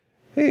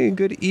Hey,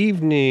 good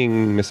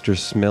evening, Mr.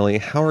 Smelly.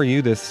 How are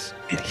you this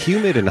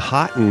humid and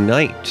hot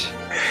night?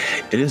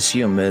 It is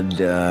humid.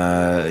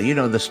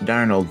 This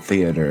darn old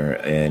theater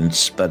in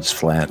Spuds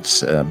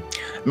Flats,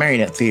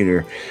 Marionette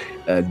Theater,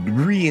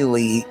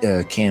 really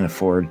can't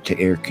afford to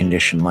air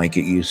condition like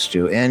it used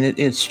to. And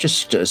it's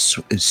just as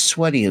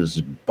sweaty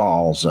as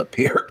balls up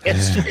here.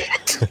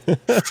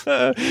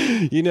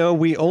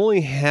 We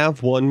only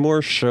have one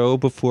more show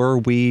before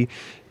we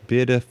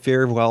bid a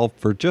farewell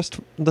for just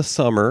the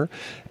summer,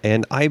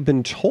 and I've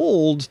been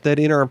told that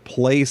in our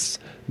place,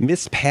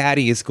 Miss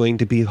Patty is going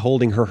to be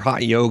holding her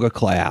hot yoga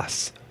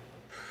class.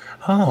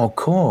 Oh,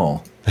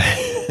 cool.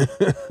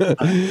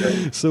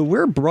 So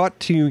we're brought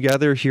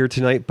together here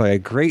tonight by a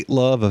great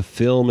love of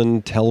film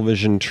and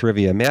television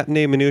trivia.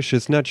 Matinee Minutia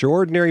is not your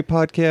ordinary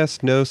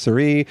podcast. No,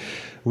 siree.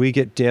 We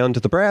get down to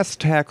the brass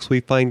tacks. We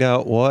find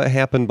out what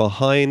happened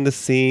behind the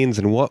scenes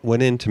and what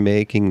went into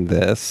making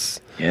this.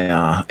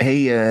 Yeah.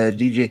 Hey,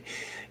 DJ,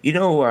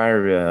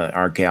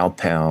 our gal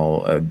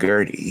pal,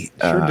 Gertie.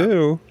 Sure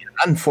do.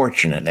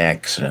 Unfortunate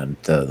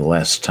accident the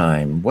last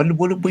time. What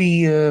did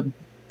we...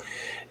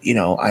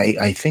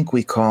 I think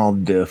we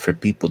called for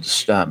people to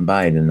stop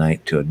by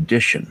tonight to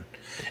audition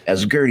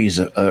as Gertie's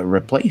a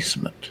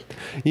replacement.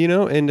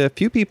 And a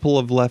few people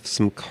have left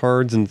some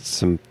cards and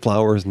some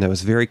flowers, and that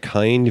was very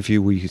kind of you.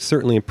 We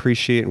certainly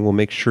appreciate it, and we'll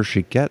make sure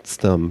she gets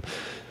them.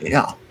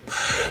 Yeah.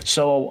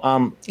 So,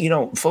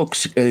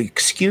 folks,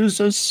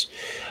 excuse us.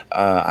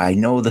 I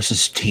know this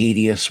is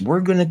tedious.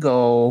 We're going to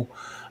go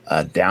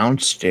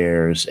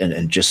downstairs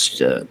and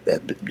just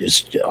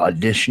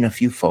audition a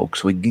few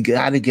folks. We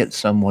got to get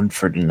someone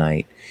for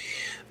tonight.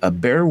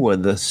 Bear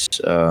with us.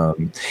 Why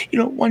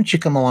don't you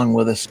come along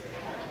with us?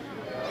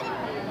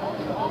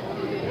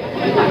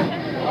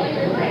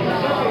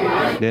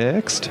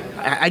 Next.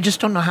 I just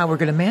don't know how we're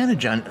going to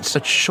manage on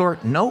such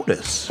short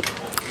notice.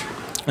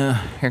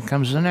 Here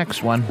comes the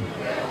next one.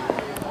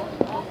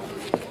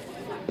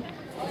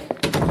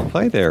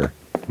 Hi there.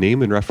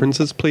 Name and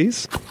references,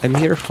 please. I'm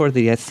here for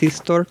the Etsy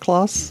store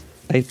class.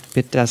 I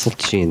bedazzled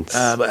jeans.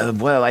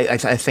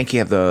 I think you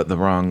have the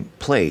wrong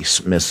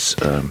place, Miss...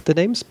 The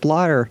name's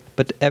Blair,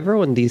 but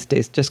everyone these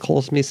days just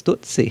calls me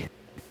Stutzy.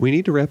 We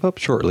need to wrap up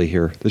shortly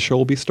here. The show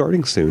will be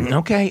starting soon.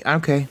 Okay.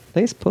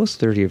 Nice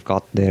poster you've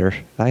got there.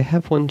 I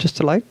have one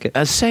just like it.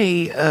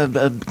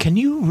 Can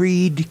you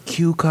read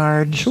cue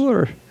cards?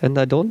 Sure, and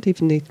I don't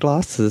even need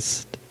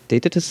glasses. They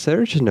did a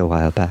surgeon a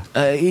while back.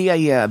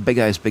 Yeah, big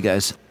eyes.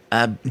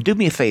 Do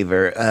me a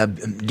favor.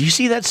 Do you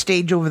see that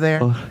stage over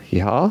there?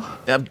 Yeah?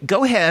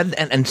 Go ahead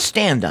and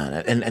stand on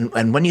it.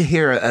 And when you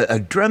hear a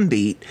drum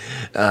beat,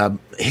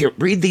 here,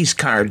 read these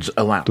cards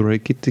aloud. Do I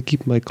get to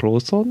keep my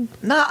clothes on?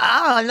 No,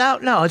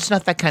 it's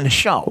not that kind of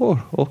show.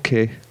 Oh,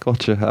 okay.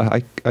 Gotcha.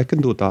 I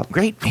can do that.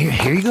 Great.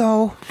 Here you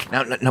go.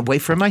 Now wait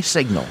for my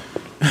signal.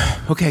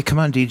 Okay, come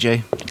on,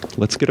 DJ.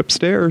 Let's get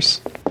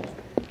upstairs.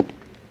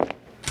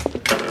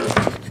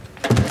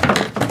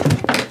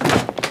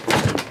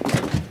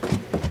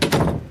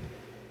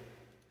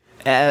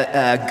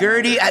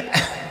 Gertie,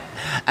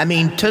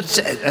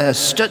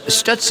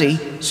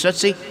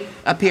 Stutzy,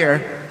 up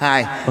here.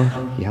 Hi.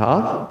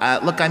 Yeah?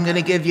 Look, I'm going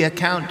to give you a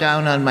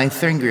countdown on my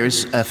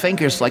fingers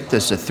like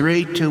this,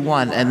 3, 2,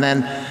 1, and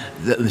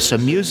then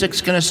some music's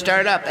going to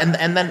start up, and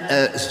then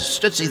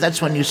Stutzy, that's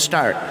when you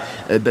start.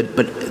 But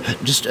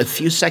just a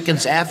few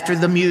seconds after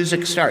the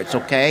music starts,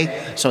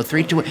 okay? So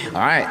 3, 2, 1. All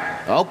right.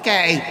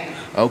 Okay.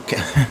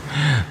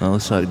 Well,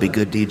 this ought to be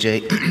good,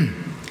 DJ.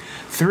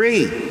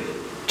 3,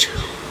 2,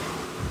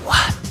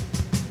 1.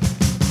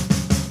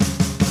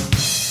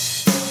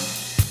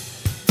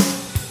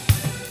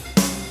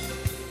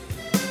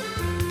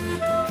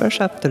 Fresh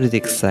after the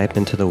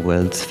excitement of the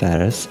World's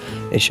Fairs,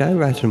 a shy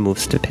writer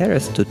moves to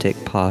Paris to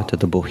take part in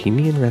the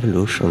Bohemian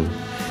Revolution.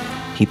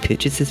 He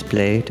pitches his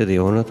play to the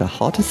owner of the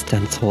hottest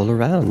dance hall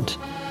around.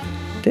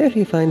 There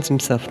he finds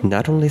himself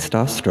not only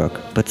starstruck,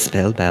 but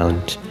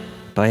spellbound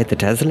by the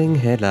dazzling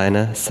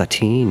headliner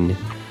Satine.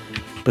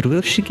 But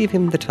will she give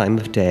him the time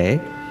of day?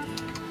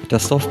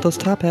 Dust off those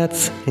top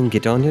hats and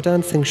get on your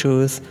dancing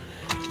shoes.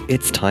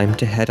 It's time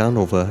to head on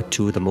over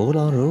to the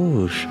Moulin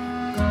Rouge.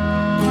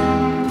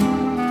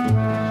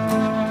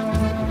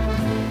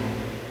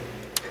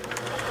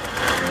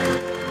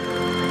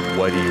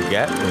 What do you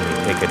get when you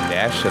take a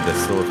dash of the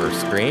silver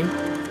screen?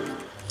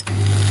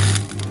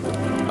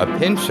 A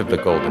pinch of the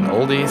golden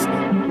oldies,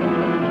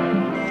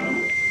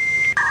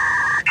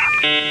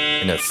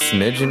 and a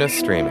smidgen of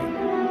streaming.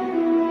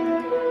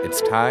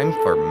 It's time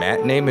for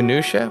Matinee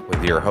Minutia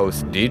with your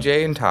hosts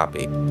DJ and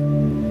Toppy.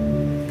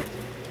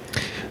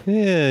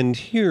 And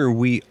here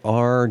we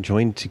are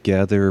joined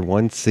together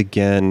once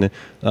again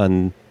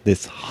on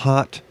this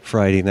hot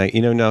Friday night.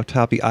 Now,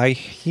 Toppy, I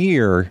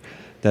hear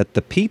that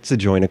the pizza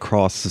joint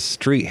across the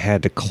street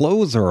had to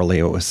close early.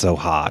 It was so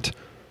hot.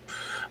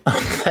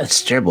 Oh,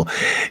 that's terrible.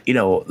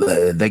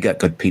 They got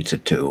good pizza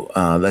too.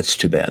 That's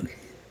too bad.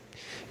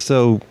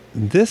 So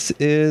this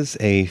is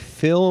a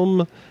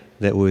film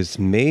that was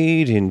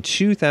made in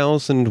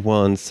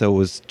 2001, so it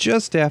was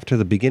just after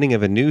the beginning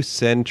of a new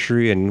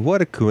century, and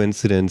what a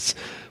coincidence.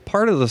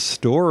 Part of the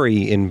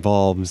story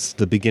involves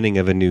the beginning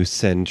of a new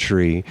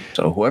century.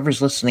 So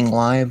whoever's listening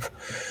live,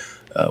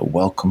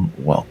 welcome.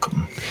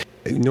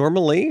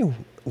 Normally,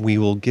 we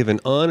will give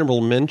an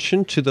honorable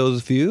mention to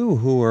those of you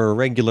who are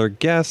regular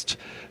guests,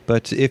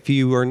 but if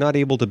you are not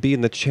able to be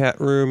in the chat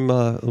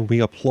room, we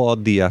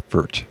applaud the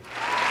effort.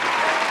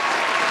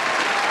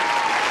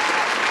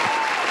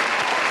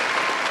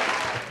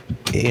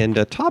 And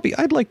Toppy,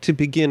 I'd like to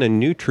begin a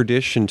new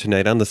tradition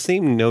tonight on the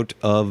same note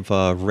of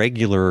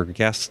regular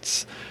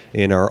guests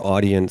in our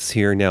audience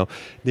here. Now,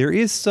 there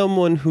is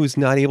someone who's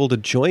not able to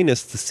join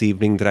us this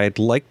evening that I'd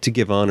like to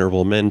give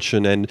honorable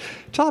mention. And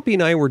Toppy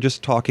and I were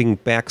just talking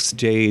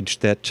backstage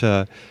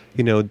that,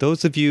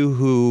 those of you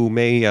who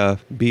may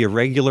be a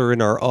regular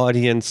in our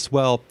audience,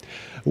 well,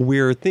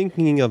 we're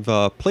thinking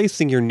of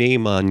placing your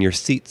name on your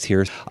seats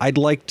here. I'd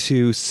like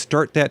to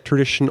start that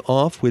tradition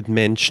off with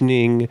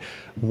mentioning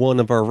one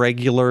of our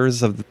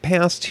regulars of the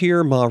past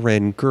here,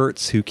 Maren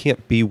Gertz, who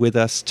can't be with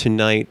us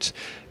tonight.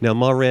 Now,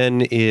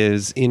 Maren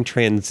is in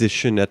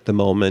transition at the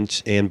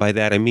moment, and by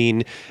that I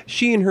mean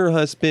she and her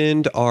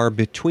husband are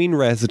between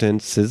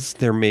residences.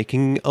 They're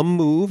making a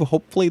move.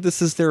 Hopefully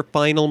this is their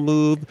final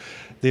move.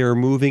 They're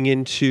moving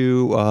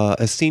into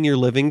a senior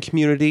living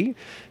community,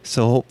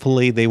 so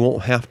hopefully they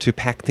won't have to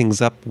pack things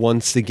up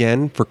once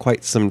again for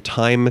quite some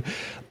time.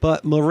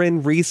 But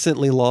Maren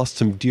recently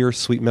lost a dear,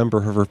 sweet member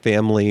of her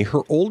family.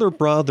 Her older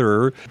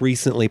brother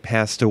recently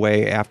passed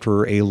away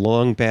after a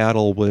long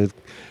battle with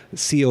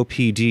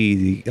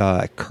COPD,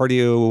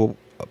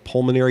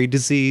 cardiopulmonary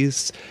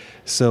disease.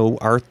 So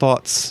our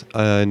thoughts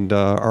and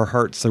our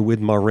hearts are with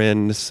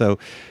Maren. So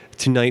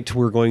tonight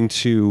we're going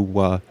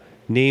to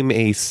name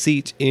a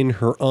seat in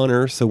her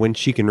honor, so when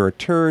she can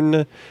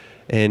return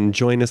and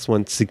join us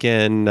once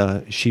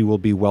again, she will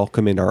be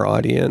welcome in our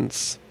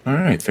audience. All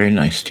right, very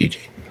nice, TJ.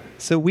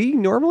 So we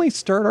normally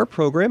start our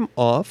program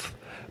off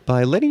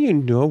by letting you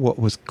know what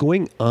was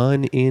going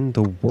on in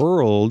the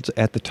world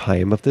at the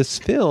time of this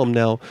film.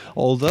 Now,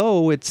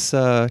 although it's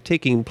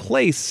taking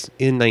place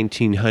in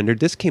 1900,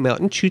 this came out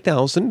in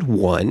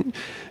 2001.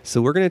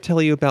 So we're going to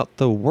tell you about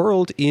the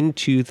world in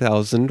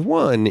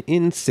 2001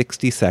 in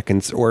 60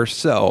 seconds or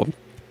so.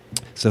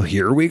 So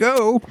here we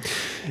go.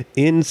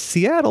 In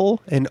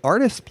Seattle, an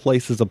artist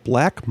places a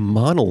black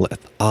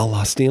monolith a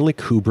la Stanley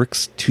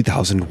Kubrick's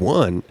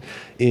 2001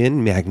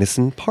 in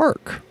Magnuson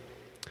Park.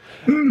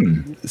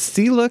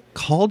 Sheila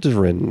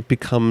Calderon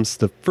becomes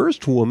the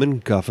first woman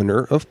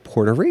governor of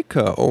Puerto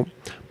Rico.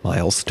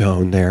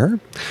 Milestone there.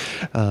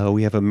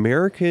 We have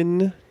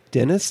American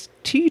Dennis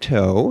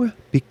Tito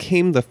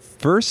became the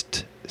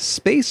first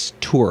space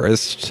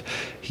tourist.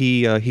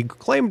 He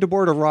claimed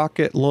aboard a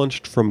rocket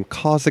launched from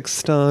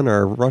Kazakhstan,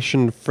 our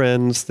Russian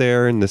friends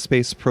there in the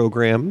space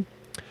program.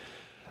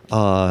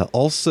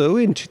 Also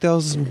in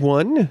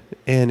 2001,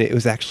 and it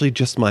was actually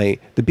just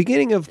the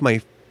beginning of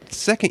my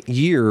second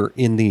year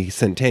in the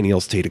Centennial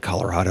State of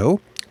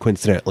Colorado,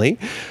 coincidentally,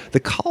 the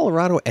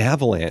Colorado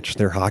Avalanche,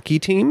 their hockey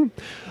team,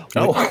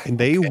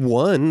 they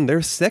won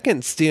their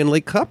second Stanley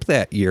Cup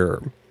that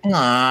year.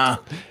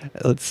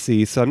 Let's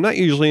see. So I'm not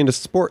usually into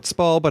sports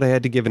ball, but I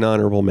had to give an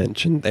honorable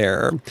mention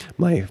there.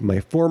 My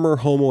former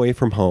home away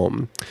from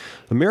home.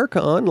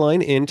 America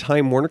Online and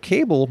Time Warner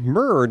Cable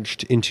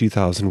merged in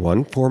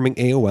 2001, forming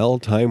AOL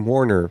Time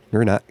Warner.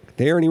 They're not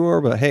there anymore,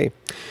 but hey.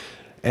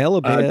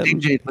 Alabama.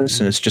 DJ,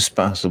 listen, it's just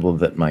possible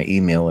that my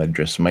email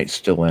address might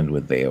still end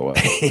with AOL.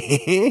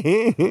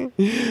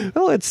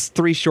 Well, it's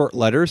 3 short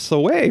letters,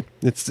 so hey,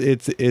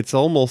 it's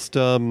almost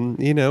an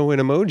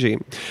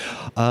emoji.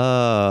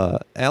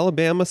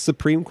 Alabama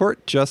Supreme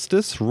Court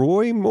Justice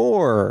Roy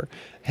Moore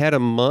had a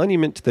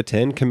monument to the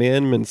 10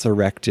 Commandments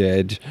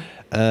erected.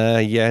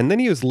 And then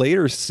he was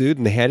later sued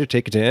and they had to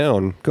take it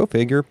down. Go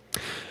figure.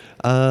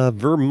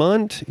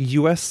 Vermont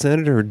U.S.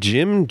 Senator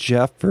Jim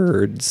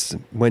Jeffords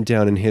went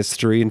down in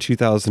history in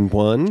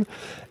 2001.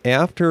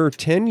 After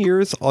 10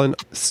 years on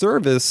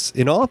service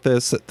in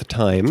office at the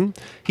time,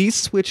 he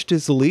switched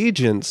his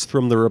allegiance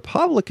from the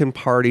Republican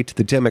Party to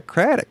the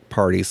Democratic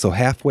Party, so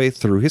halfway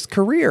through his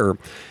career.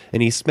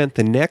 And he spent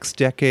the next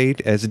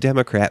decade as a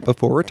Democrat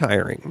before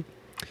retiring.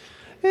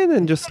 And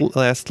then just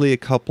lastly, a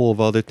couple of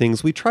other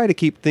things. We try to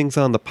keep things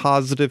on the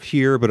positive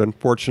here, but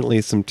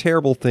unfortunately some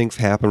terrible things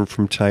happen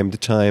from time to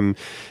time.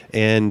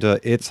 And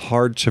it's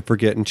hard to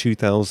forget in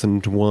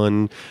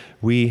 2001,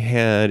 we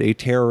had a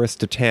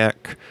terrorist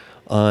attack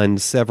on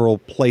several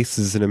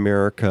places in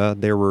America.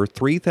 There were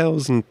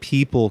 3,000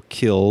 people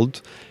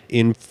killed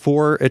in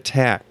 4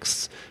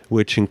 attacks,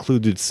 which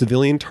included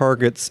civilian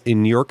targets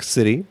in New York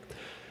City,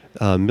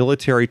 a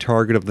military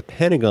target of the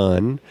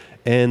Pentagon,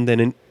 and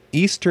then an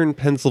eastern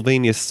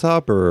Pennsylvania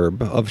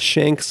suburb of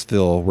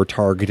Shanksville were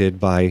targeted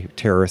by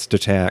terrorist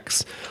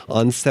attacks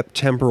on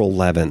September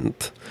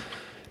 11th.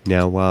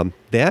 Now,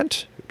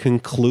 that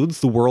concludes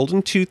the world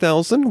in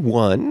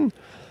 2001.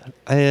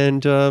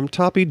 And,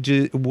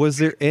 Toppy, was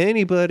there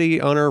anybody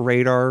on our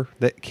radar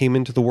that came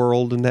into the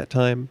world in that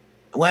time?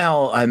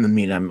 Well, I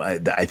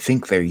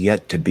think they're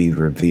yet to be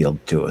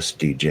revealed to us,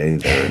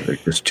 DJ. They're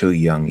just too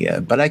young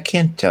yet. But I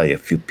can tell you a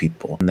few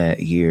people in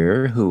that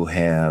year who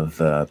have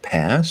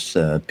passed,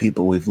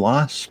 people we've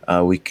lost.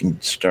 We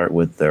can start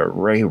with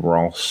Ray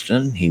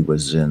Ralston. He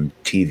was in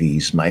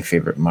TV's My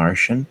Favorite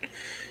Martian,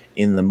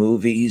 in the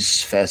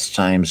movies Fast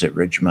Times at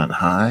Ridgemont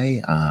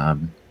High,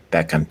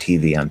 back on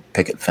TV on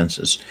Picket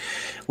Fences.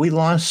 We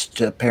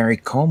lost Perry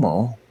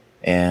Como.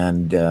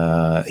 And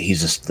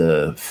he's just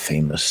the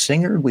famous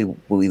singer.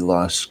 We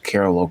lost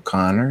Carol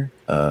O'Connor,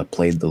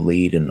 played the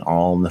lead in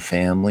All in the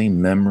Family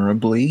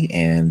memorably,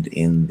 and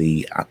in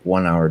the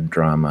 1-hour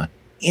drama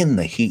In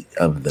the Heat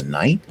of the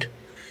Night,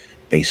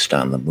 based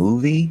on the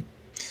movie.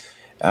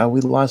 We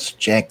lost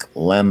Jack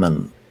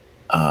Lemmon,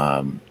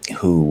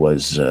 who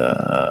was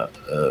a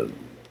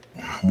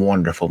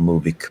wonderful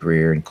movie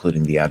career,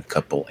 including The Odd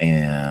Couple,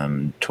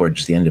 and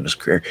towards the end of his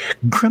career,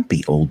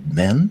 Grumpy Old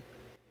Men.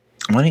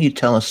 Why don't you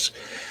tell us,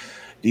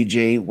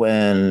 DJ,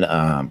 when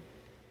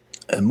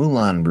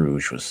Moulin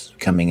Rouge was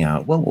coming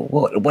out,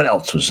 what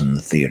else was in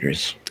the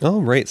theaters?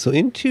 All right. So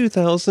in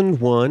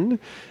 2001,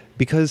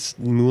 because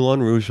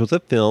Moulin Rouge was a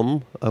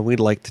film,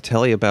 we'd like to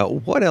tell you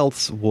about what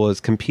else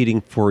was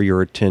competing for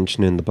your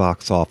attention in the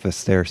box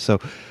office there. So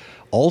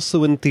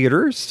also in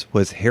theaters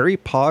was Harry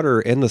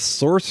Potter and the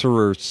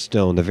Sorcerer's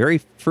Stone, the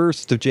very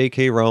first of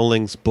J.K.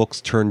 Rowling's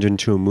books turned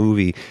into a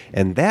movie.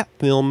 And that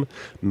film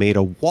made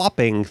a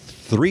whopping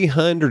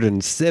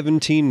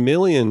 $317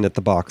 million at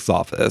the box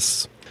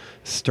office.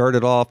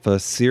 Started off a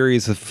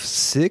series of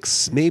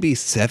 6, maybe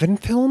 7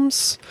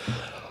 films.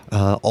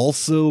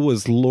 Also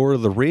was Lord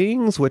of the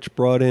Rings, which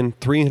brought in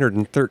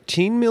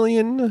 $313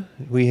 million.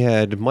 We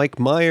had Mike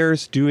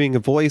Myers doing a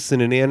voice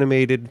in an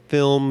animated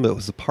film that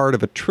was a part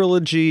of a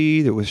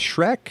trilogy. There was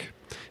Shrek.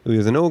 He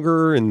was an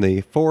ogre in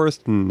the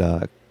forest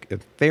and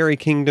Fairy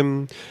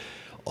Kingdom.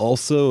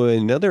 Also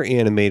another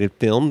animated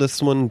film,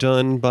 this one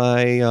done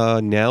by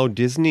now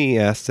Disney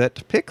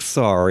asset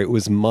Pixar. It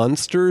was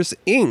Monsters,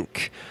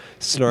 Inc.,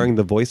 starring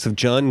the voice of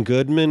John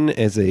Goodman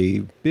as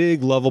a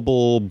big,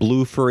 lovable,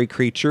 blue furry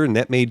creature, and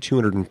that made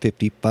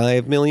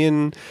 $255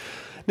 million.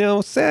 Now,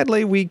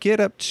 sadly, we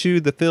get up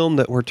to the film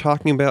that we're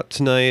talking about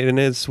tonight, and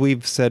as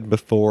we've said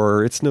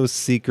before, it's no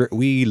secret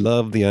we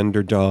love the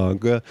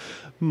underdog.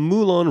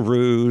 Moulin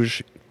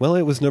Rouge. Well,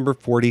 it was number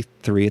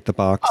 43 at the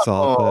box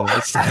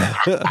office.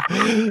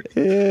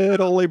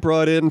 It only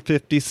brought in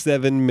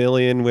 $57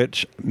 million,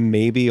 which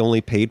maybe only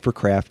paid for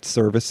craft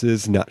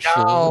services. Not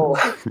sure.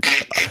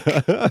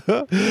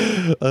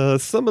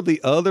 Some of the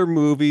other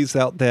movies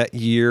out that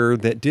year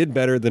that did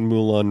better than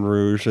Moulin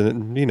Rouge,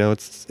 and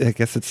I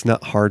guess it's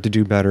not hard to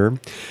do better.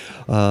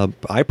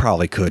 I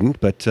probably couldn't,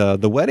 but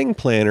The Wedding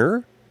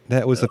Planner.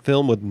 That was a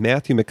film with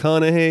Matthew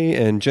McConaughey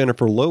and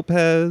Jennifer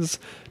Lopez.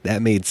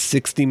 That made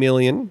 $60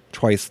 million,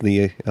 twice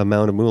the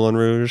amount of Moulin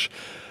Rouge.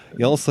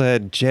 You also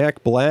had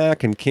Jack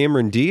Black and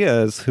Cameron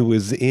Diaz, who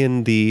was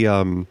in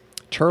the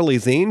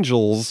Charlie's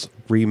Angels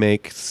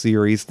remake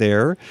series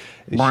there.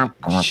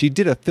 She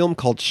did a film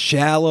called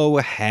Shallow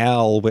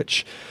Hal,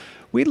 which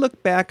we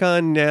look back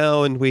on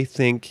now and we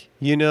think,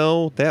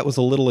 that was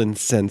a little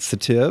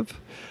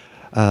insensitive.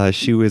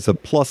 She was a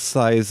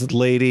plus-sized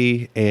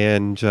lady,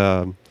 and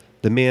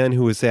the man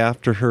who was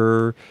after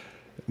her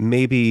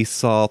maybe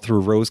saw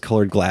through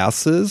rose-colored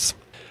glasses.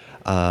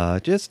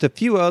 Just a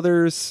few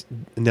others.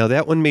 Now,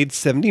 that one made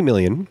 $70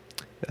 million.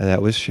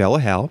 That was Shallow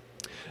Hal.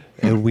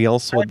 And we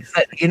also...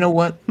 You know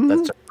what?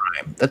 That's a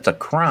crime. That's a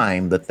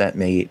crime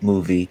that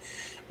movie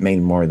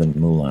made more than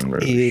Moulin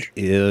Rouge. It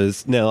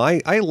is. Now,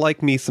 I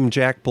like me some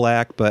Jack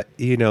Black, but,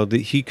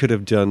 he could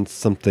have done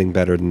something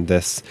better than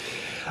this.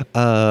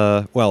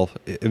 Well,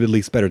 at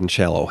least better than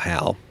Shallow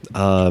Hal.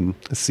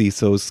 Let's see.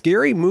 So,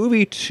 Scary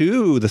Movie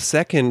 2, the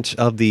second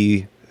of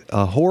the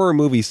horror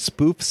movie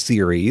spoof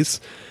series,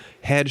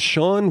 had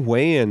Sean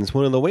Wayans,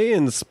 one of the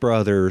Wayans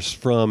brothers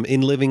from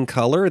In Living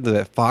Color,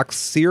 the Fox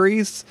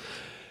series.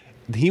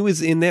 He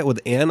was in that with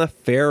Anna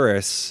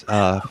Faris,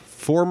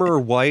 former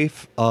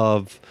wife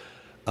of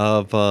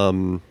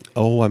I'm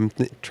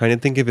trying to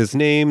think of his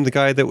name, the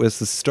guy that was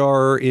the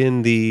star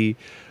in the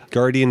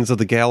Guardians of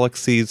the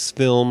Galaxy's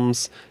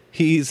films.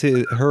 She's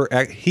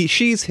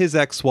his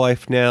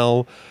ex-wife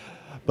now.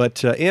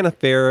 But Anna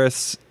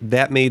Faris,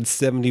 that made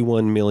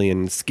 $71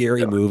 million.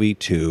 Scary Movie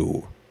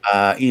 2.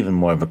 Even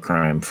more of a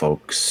crime,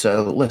 folks.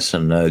 So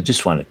listen,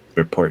 just want to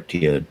report to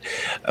you,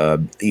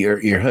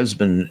 your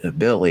husband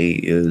Billy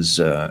is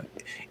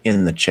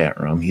in the chat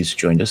room. He's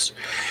joined us,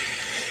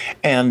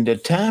 and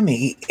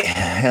Tommy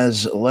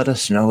has let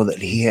us know that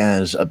he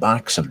has a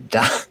box of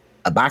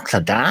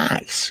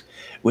dots,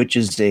 which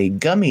is a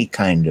gummy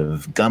kind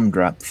of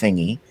gumdrop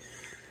thingy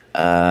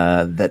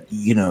that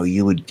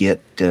you would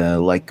get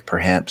like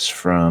perhaps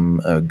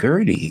from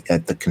Gertie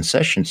at the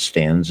concession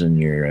stands in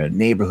your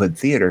neighborhood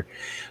theater.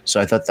 So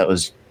I thought that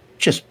was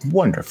just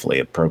wonderfully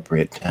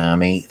appropriate,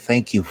 Tommy.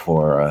 Thank you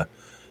for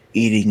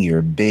eating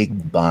your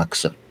big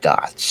box of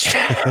dots.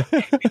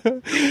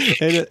 And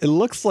it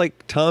looks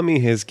like Tommy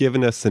has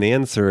given us an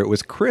answer. It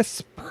was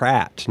Chris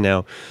Pratt.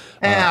 Now,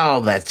 Oh,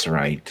 that's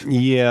right.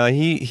 yeah,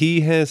 he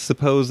has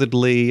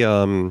supposedly,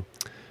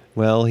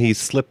 he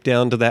slipped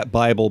down to that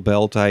Bible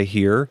Belt, I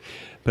hear,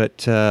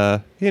 but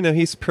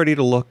he's pretty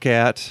to look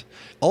at.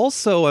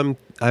 Also,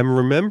 I'm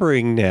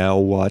remembering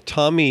now.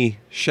 Tommy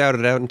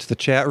shouted out into the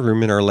chat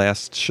room in our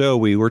last show.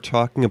 We were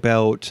talking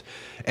about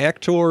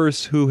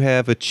actors who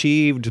have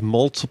achieved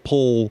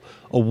multiple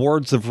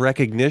awards of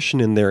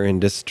recognition in their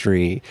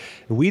industry.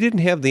 We didn't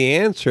have the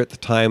answer at the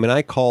time, and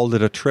I called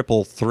it a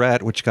triple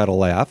threat, which got a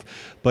laugh.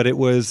 But it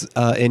was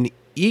an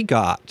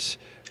EGOT.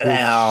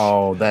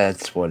 Oh,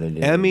 that's what it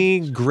is.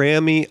 Emmy,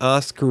 Grammy,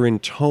 Oscar,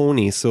 and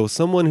Tony. So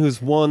someone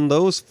who's won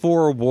those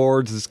 4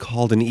 awards is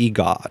called an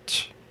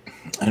EGOT.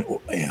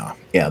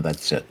 Yeah,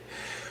 that's it.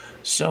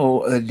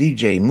 So,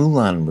 DJ,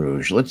 Moulin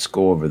Rouge, let's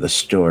go over the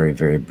story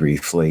very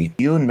briefly.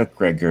 Ewan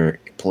McGregor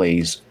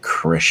plays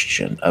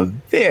Christian, a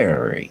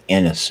very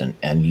innocent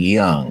and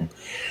young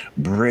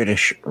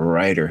British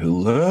writer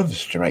who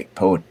loves to write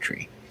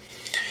poetry.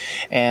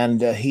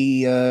 And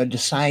he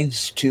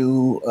decides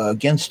to,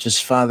 against his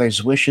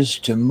father's wishes,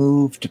 to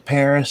move to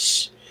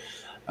Paris,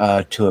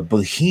 to a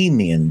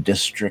Bohemian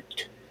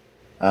district,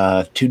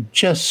 to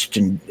just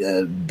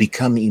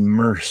become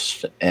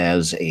immersed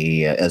as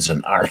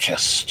an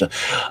artist,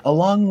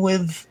 along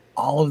with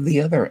all of the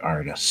other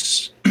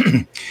artists.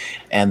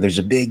 And there's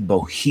a big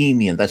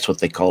Bohemian, that's what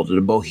they called it,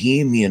 a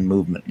Bohemian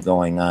movement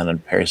going on in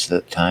Paris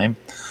at the time.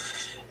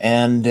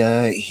 And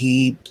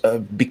he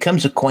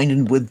becomes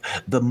acquainted with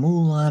the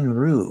Moulin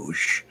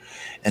Rouge.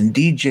 And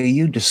DJ,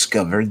 you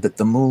discovered that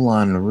the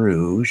Moulin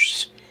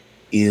Rouge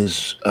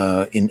is,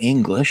 in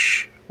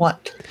English,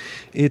 what?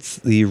 It's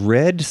the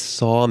Red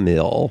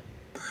Sawmill.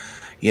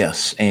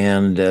 Yes,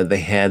 and they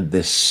had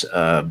this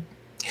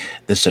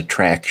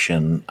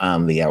attraction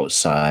on the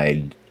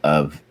outside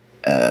of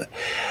a,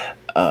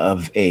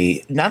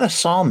 not a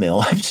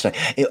sawmill, I'm sorry,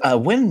 a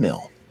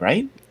windmill,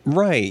 right?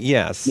 Right.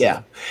 Yes.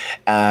 Yeah.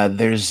 And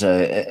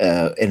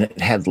it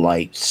had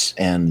lights,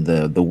 and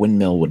the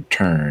windmill would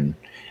turn,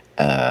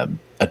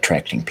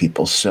 attracting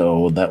people.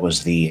 So that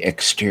was the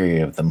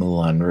exterior of the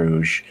Moulin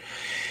Rouge.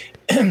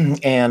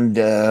 And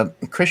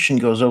Christian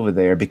goes over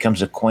there,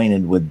 becomes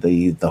acquainted with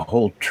the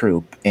whole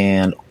troupe,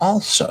 and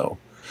also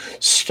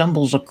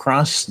stumbles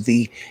across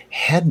the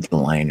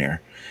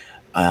headliner,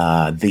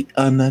 the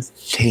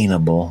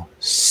unattainable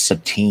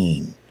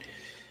Satine,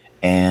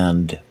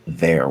 and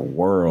their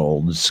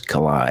worlds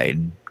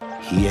collide.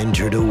 He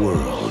entered a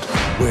world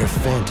where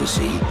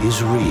fantasy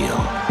is real,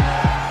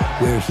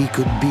 where he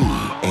could be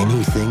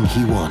anything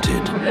he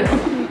wanted,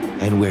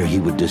 and where he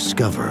would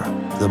discover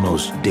the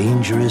most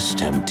dangerous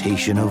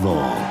temptation of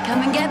all.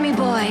 Come and get me,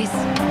 boys.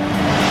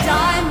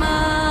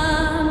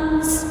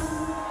 Diamonds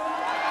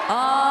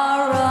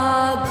are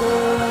a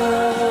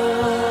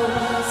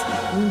girl's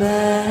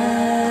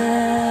best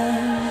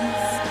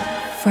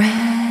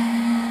friend.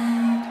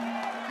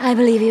 I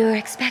believe you were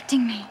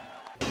expecting me.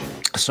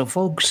 So,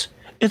 folks,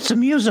 it's a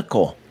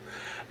musical.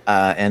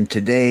 And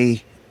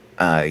today,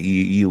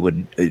 you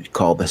would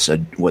call this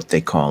what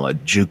they call a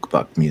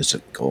jukebox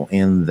musical,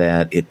 in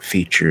that it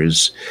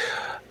features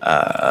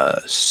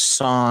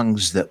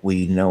songs that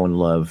we know and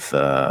love.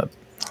 I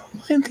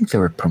think they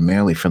were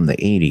primarily from the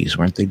 80s,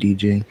 weren't they,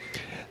 DJ?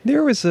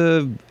 There was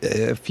a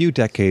few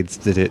decades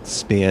that it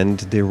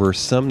spanned. There were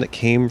some that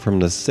came from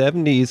the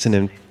 70s, and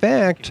in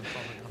fact,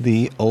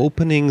 the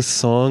opening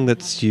song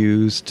that's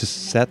used to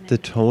set the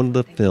tone of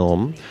the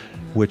film,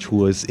 which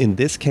was in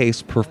this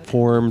case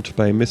performed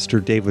by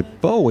Mr. David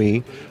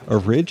Bowie,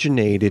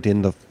 originated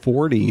in the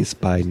 40s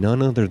by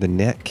none other than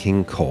Nat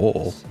King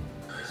Cole.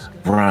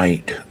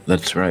 Right,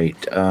 that's right.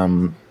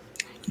 Do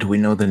we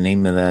know the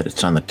name of that?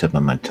 It's on the tip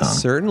of my tongue.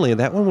 Certainly,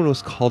 that one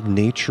was called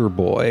Nature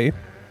Boy.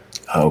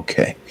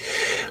 Okay.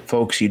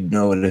 Folks, you'd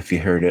know it if you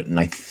heard it, and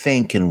I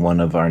think in one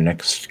of our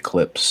next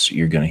clips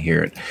you're going to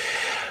hear it.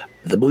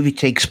 The movie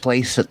takes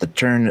place at the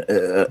turn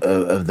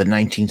of the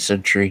 19th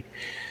century.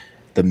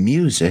 The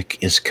music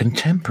is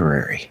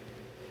contemporary,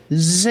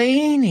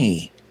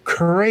 zany,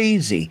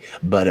 crazy,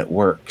 but it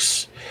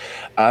works.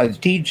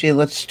 DJ,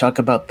 let's talk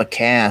about the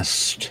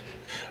cast.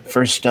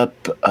 First up,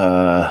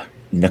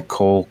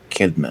 Nicole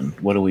Kidman.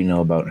 What do we know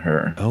about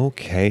her?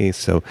 Okay,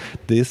 so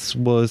this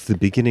was the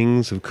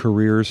beginnings of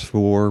careers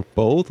for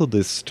both of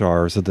the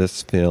stars of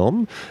this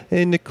film.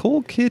 And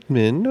Nicole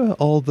Kidman,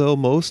 although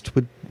most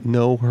would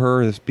know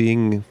her as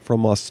being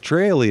from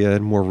Australia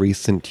in more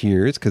recent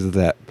years because of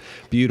that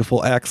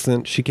beautiful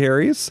accent she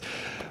carries,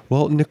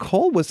 well,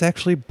 Nicole was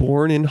actually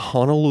born in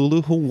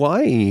Honolulu,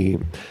 Hawaii.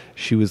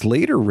 She was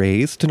later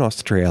raised in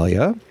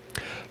Australia.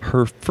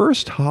 Her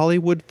first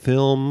Hollywood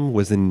film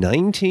was in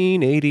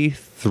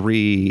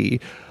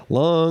 1983,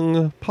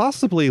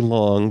 possibly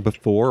long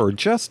before or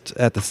just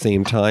at the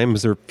same time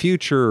as her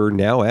future,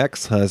 now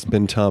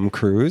ex-husband, Tom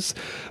Cruise.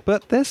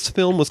 But this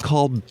film was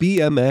called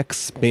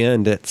BMX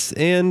Bandits,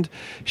 and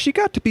she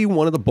got to be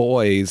one of the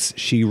boys.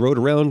 She rode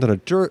around on a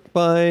dirt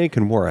bike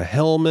and wore a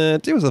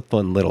helmet. It was a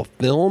fun little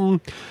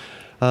film.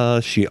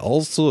 She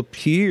also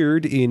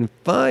appeared in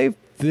 5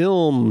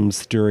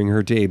 films during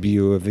her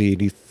debut of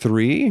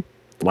 83.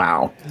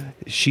 Wow.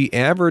 She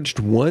averaged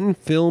one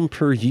film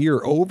per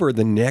year over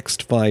the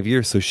next 5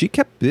 years, so she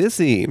kept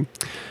busy.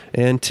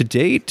 And to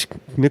date,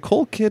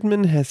 Nicole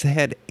Kidman has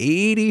had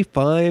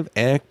 85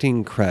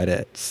 acting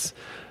credits.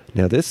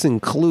 Now, this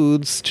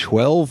includes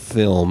 12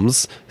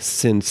 films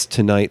since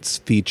tonight's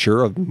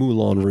feature of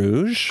Moulin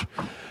Rouge.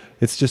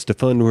 It's just a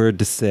fun word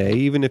to say,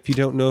 even if you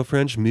don't know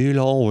French.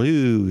 Moulin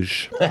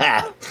Rouge.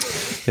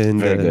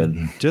 And Very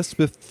good. just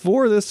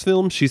before this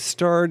film, she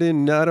starred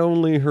in not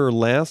only her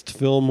last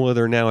film with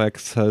her now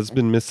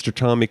ex-husband, Mr.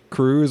 Tommy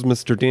Cruise,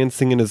 Mr.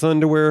 Dancing in His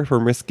Underwear for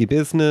Risky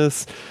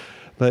Business,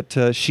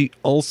 but she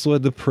also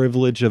had the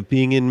privilege of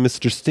being in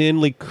Mr.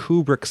 Stanley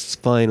Kubrick's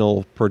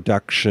final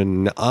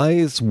production,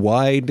 Eyes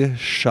Wide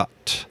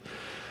Shut.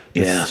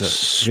 Yes,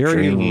 It's,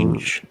 very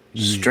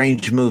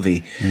strange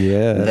movie.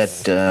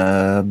 Yes.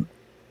 That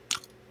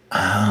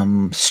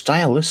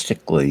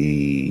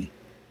stylistically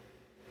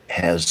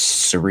has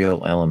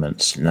surreal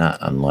elements, not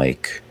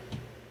unlike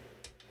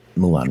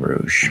Moulin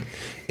Rouge.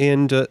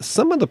 And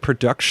some of the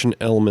production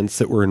elements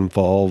that were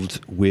involved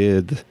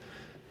with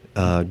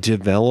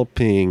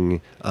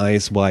developing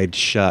Eyes Wide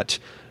Shut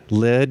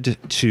led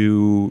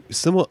to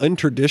somewhat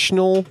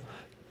untraditional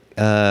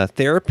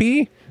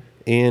therapy.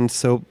 And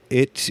so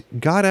it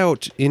got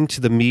out into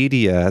the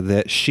media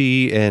that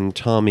she and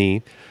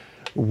Tommy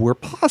were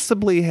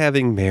possibly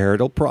having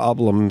marital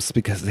problems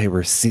because they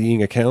were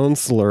seeing a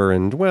counselor.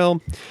 And,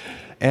 well,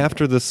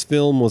 after this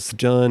film was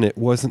done, it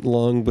wasn't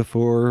long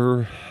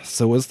before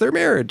so was their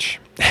marriage.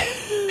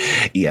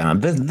 Yeah,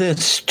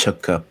 this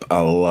took up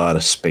a lot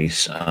of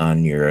space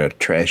on your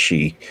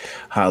trashy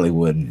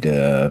Hollywood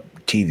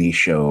TV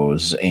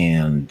shows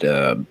and,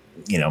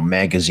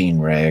 magazine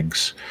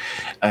rags.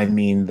 I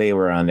mean, they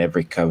were on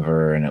every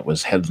cover, and it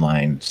was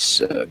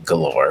headlines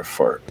galore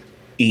for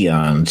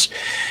eons.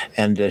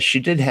 And she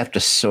did have to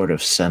sort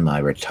of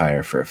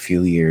semi-retire for a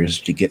few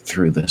years to get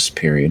through this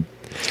period.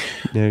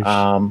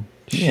 Now,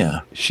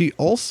 Yeah. She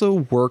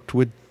also worked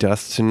with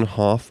Dustin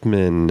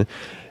Hoffman,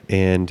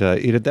 and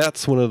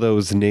that's one of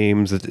those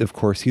names that, of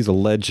course, he's a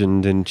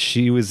legend, and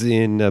she was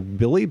in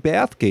Billy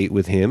Bathgate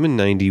with him in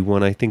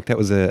 91. I think that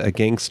was a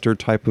gangster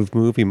type of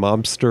movie,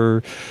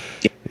 mobster.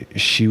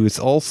 She was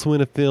also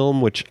in a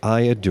film which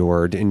I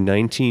adored in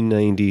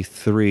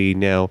 1993.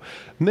 Now,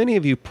 many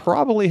of you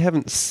probably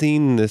haven't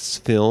seen this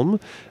film,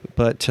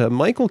 but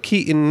Michael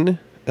Keaton,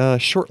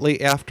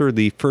 shortly after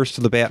the first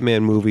of the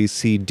Batman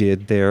movies he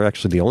did there,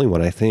 actually the only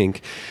one I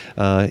think,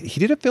 he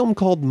did a film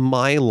called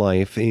My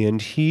Life,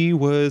 and he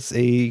was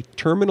a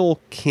terminal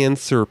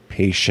cancer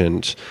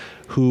patient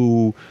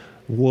who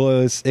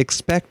was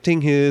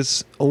expecting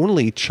his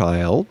only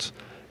child.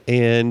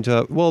 And,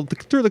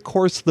 through the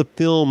course of the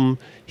film,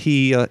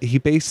 he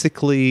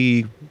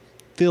basically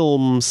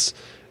films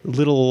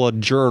little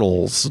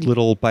journals,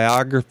 little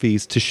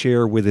biographies to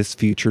share with his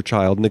future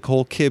child.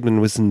 Nicole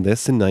Kidman was in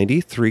this in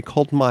 93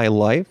 called My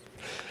Life.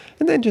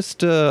 And then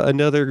just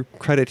another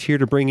credit here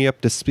to bring you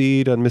up to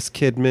speed on Miss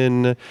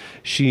Kidman.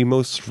 She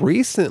most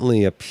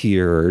recently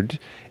appeared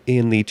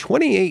in the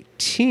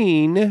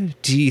 2018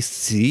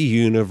 DC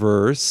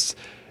Universe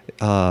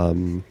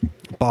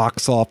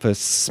box office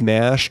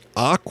smash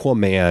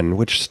Aquaman,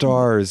 which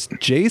stars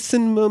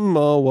Jason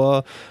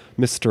Momoa,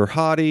 Mr.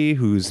 Hottie,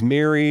 who's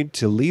married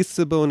to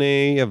Lisa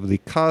Bonet of the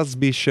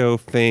Cosby Show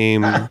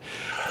fame.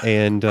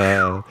 And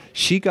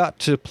she got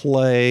to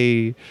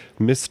play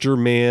Mr.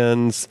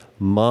 Man's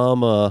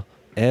mama,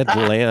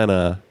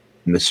 Atlanta.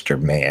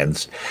 Mr.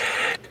 Mans.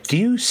 Do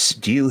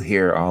you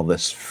hear all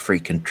this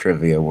freaking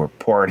trivia we're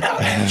pouring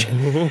out?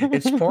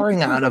 It's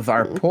pouring out of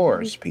our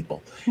pores,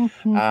 people.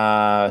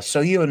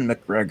 So Ewan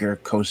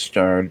McGregor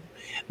co-starred.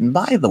 And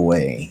by the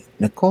way,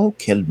 Nicole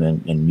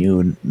Kidman and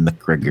Ewan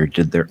McGregor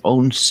did their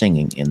own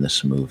singing in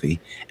this movie,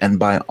 and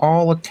by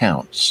all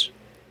accounts,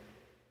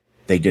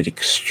 they did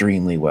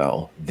extremely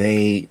well.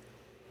 They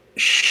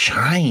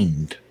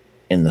shined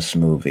in this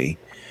movie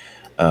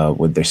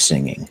with their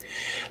singing.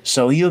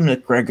 So Ewan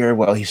McGregor,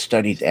 well, he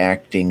studied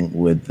acting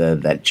with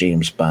that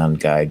James Bond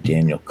guy,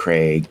 Daniel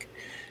Craig.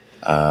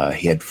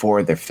 He had 4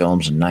 of their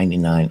films in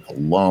 99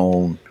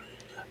 alone.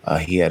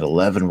 He had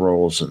 11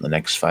 roles in the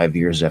next 5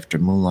 years after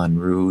Moulin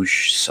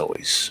Rouge. So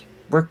he's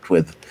worked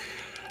with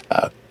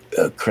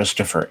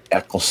Christopher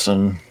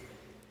Eccleston,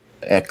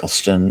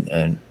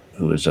 and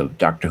who is of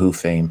Doctor Who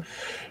fame,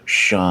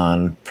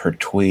 Sean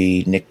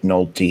Pertwee, Nick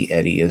Nolte,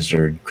 Eddie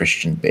Izzard,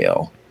 Christian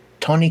Bale,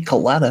 Toni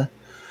Colletta,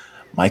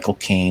 Michael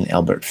Caine,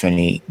 Albert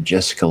Finney,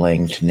 Jessica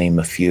Lange, to name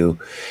a few.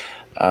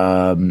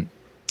 And,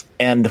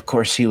 of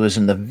course, he was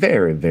in the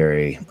very,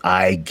 very,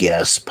 I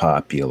guess,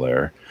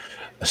 popular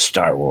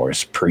Star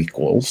Wars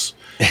prequels,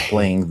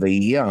 playing the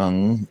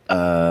young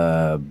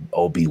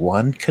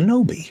Obi-Wan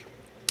Kenobi.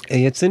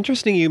 Hey, it's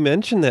interesting you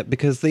mentioned that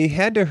because they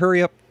had to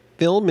hurry up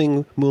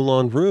filming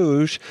Moulin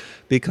Rouge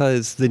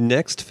because the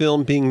next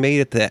film being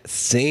made at that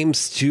same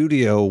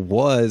studio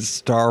was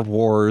Star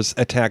Wars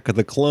Attack of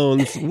the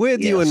Clones with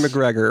Ewan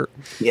McGregor.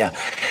 Yeah.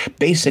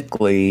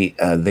 Basically,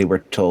 they were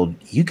told,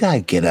 you got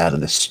to get out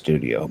of the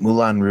studio.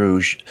 Moulin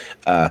Rouge,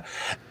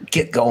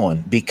 get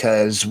going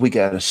because we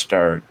got to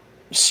start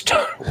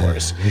Star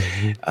Wars.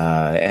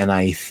 And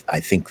I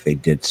think they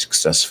did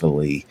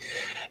successfully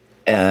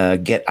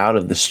get out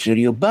of the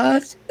studio,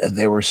 but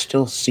there were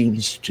still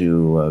scenes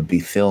to be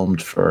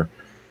filmed for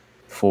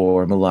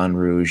Moulin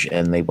Rouge,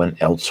 and they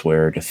went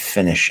elsewhere to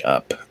finish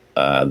up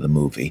the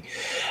movie.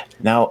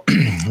 Now,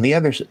 the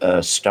other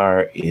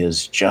star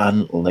is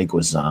John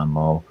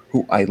Leguizamo,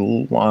 who I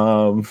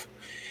love,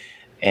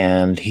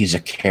 and he's a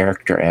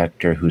character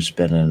actor who's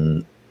been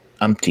in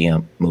umpty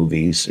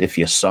movies. If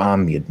you saw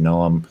him, you'd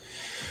know him.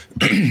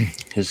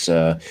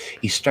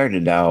 He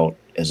started out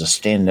as a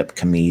stand-up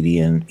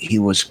comedian. He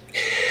was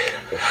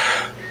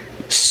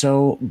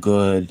so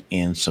good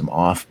in some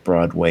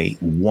off-Broadway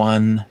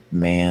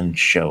one-man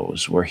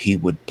shows where he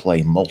would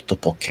play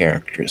multiple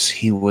characters.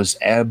 He was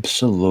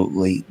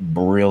absolutely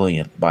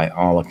brilliant by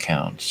all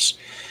accounts.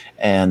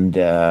 And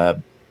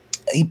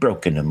he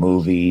broke into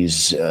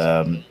movies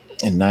in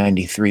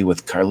 93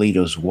 with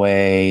Carlito's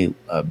Way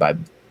by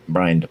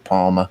Brian De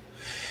Palma.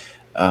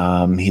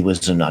 He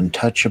was in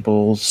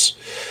Untouchables.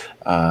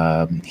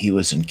 He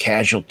was in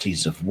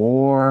Casualties of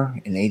War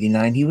in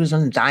 89. He was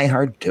in Die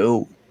Hard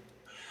 2.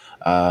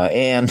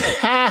 And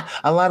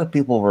a lot of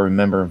people will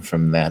remember him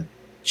from that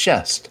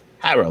just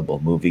horrible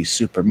movie,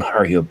 Super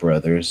Mario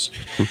Brothers,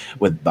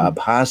 with Bob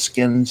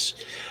Hoskins.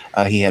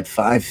 He had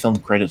 5 film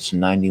credits in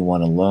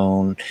 91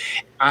 alone.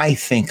 I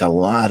think a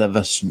lot of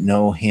us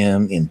know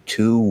him in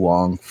Tu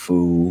Wong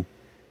Fu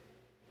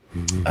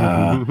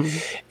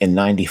in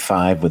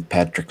 95 with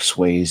Patrick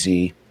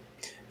Swayze.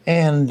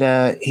 And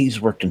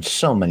he's worked in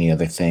so many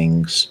other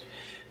things.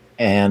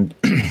 And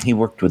he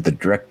worked with the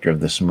director of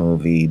this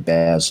movie,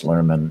 Baz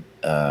Luhrmann,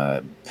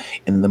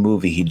 in the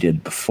movie he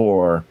did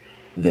before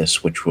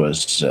this, which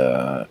was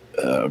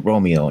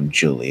Romeo and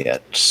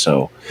Juliet.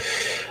 So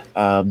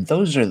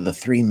those are the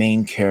 3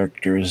 main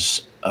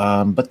characters.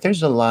 But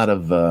there's a lot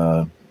of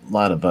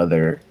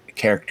other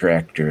character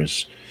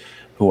actors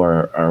who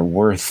are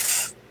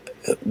worth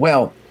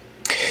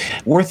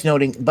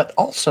noting. But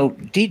also,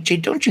 DJ,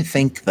 don't you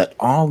think that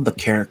all the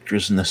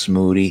characters in this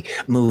movie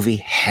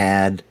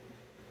had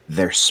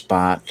their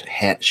spot,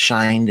 had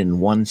shined in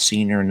one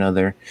scene or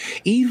another,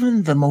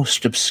 even the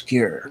most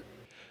obscure?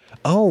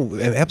 Oh,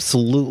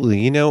 absolutely.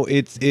 You know,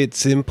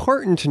 it's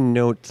important to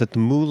note that the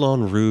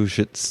Moulin Rouge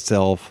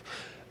itself,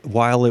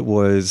 while it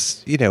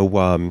was,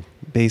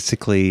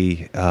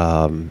 basically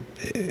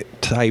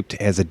typed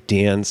as a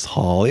dance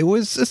hall, it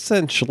was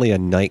essentially a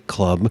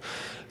nightclub.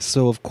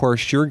 So, of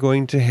course, you're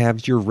going to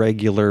have your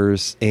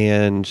regulars,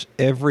 and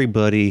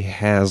everybody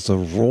has a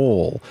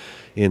role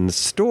in the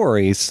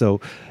story.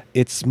 So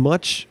it's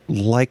much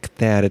like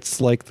that. It's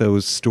like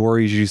those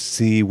stories you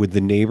see with the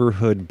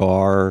neighborhood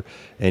bar,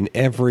 and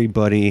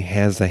everybody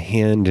has a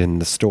hand in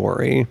the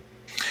story.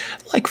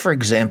 Like, for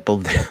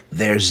example,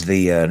 there's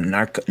the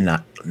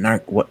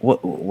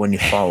when you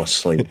fall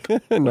asleep,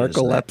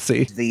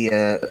 narcolepsy. The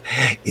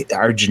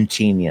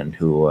Argentinian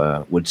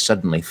who would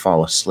suddenly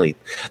fall asleep.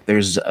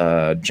 There's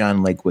John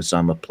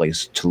Leguizamo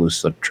plays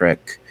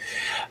Toulouse-Lautrec.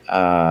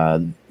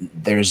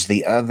 There's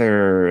the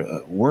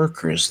other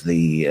workers,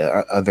 the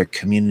other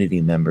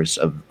community members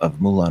of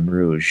Moulin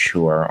Rouge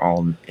who are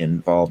all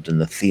involved in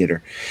the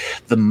theater.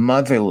 The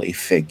motherly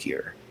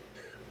figure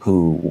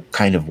who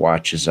kind of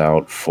watches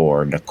out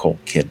for Nicole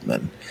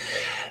Kidman,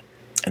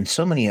 and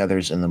so many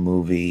others in the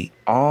movie,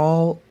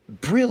 all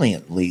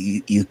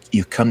brilliantly.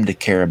 You come to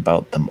care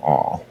about them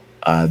all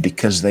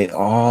because they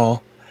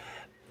all,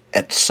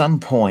 at some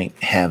point,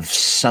 have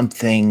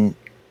something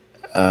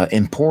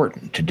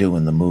important to do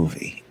in the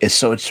movie.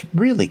 So it's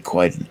really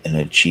quite an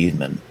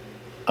achievement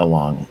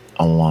along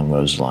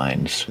those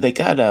lines. They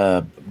got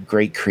a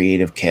great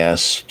creative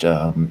cast.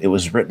 It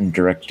was written,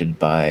 directed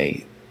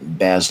by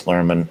Baz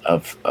Luhrmann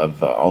of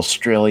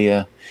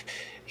Australia.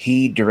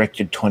 He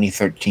directed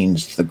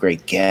 2013's The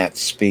Great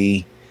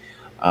Gatsby.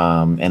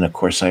 And of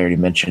course, I already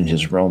mentioned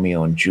his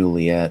Romeo and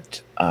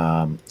Juliet.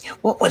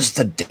 What was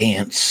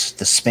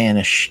the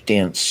Spanish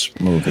dance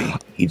movie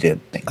he did?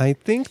 I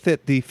think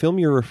that the film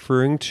you're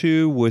referring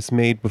to was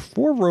made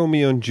before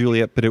Romeo and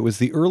Juliet, but it was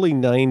the early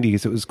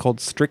 90s. It was called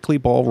Strictly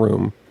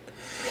Ballroom.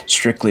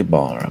 Strictly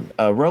Ballroom.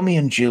 Romeo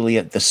and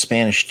Juliet, the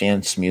Spanish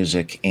dance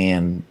music,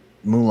 and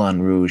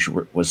Moulin Rouge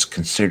was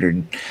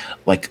considered,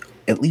 like,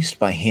 at least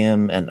by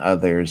him and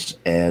others,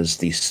 as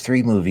these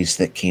 3 movies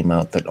that came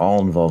out that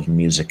all involved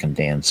music and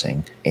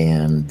dancing.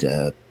 And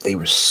they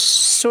were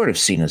sort of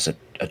seen as a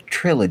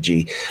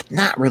trilogy,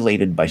 not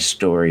related by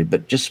story,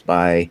 but just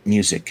by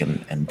music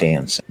and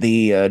dancing.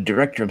 The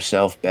director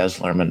himself, Baz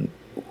Luhrmann,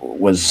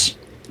 was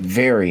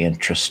very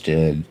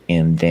interested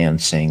in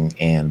dancing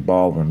and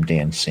ballroom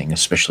dancing,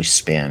 especially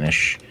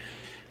Spanish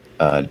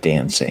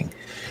dancing.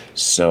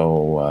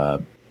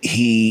 So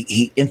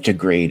he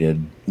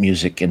integrated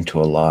music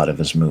into a lot of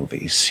his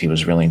movies. He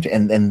was really into,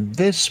 and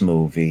this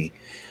movie,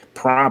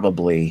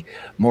 probably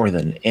more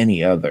than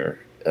any other,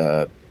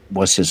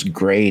 was his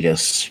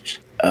greatest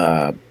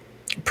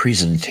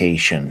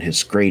presentation,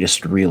 his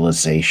greatest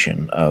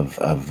realization of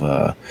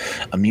a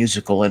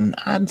musical. And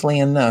oddly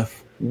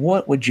enough,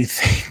 what would you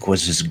think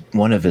was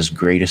one of his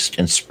greatest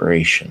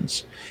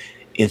inspirations?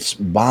 It's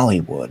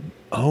Bollywood.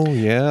 Oh,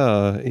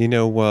 yeah.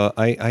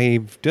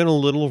 I've done a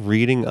little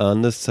reading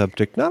on the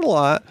subject. Not a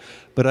lot,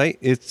 but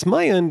it's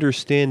my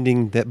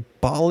understanding that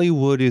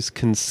Bollywood is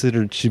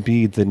considered to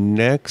be the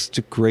next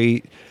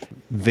great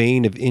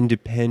vein of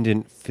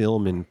independent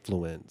film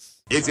influence.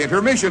 It's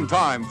intermission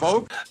time,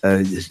 folks.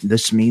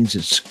 This means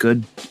it's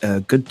good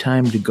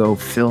time to go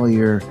fill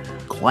your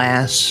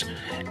glass,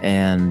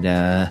 and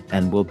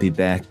we'll be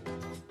back.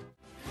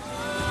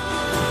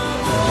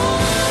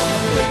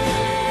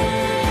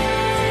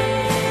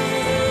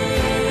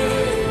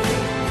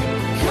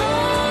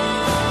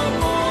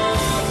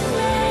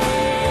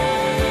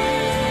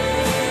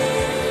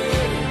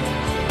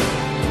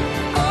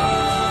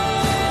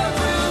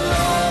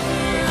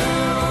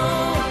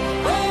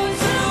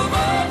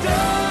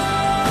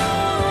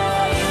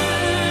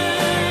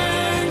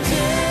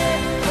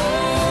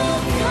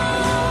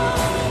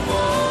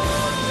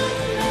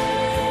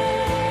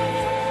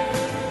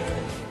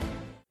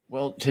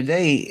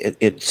 Today,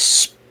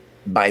 it's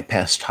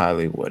bypassed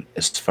Hollywood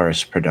as far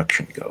as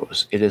production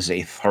goes. It is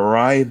a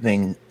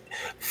thriving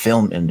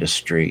film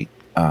industry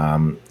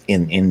in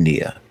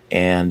India,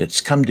 and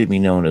it's come to be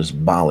known as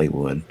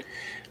Bollywood.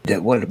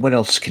 What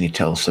else can you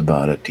tell us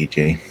about it,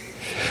 DJ?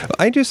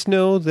 I just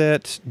know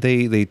that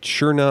they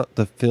churn out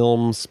the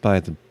films by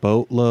the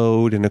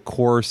boatload, and of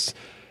course,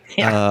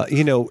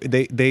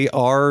 they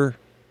are,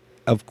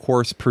 of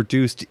course,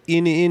 produced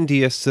in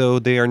India, so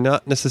they are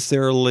not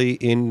necessarily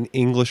in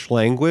English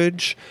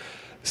language.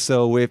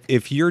 So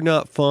if you're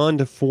not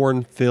fond of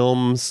foreign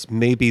films,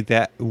 maybe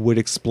that would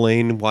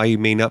explain why you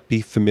may not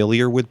be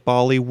familiar with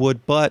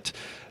Bollywood. But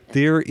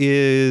there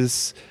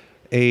is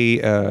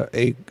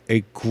a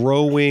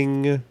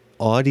growing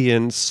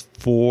audience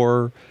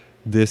for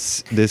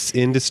this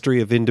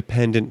industry of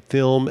independent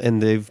film,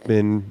 and they've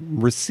been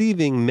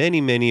receiving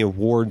many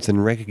awards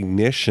and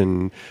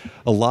recognition.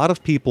 A lot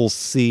of people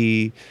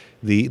see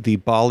the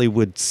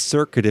Bollywood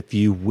circuit, if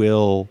you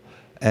will,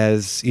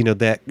 as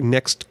that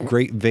next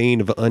great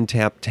vein of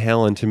untapped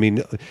talent. I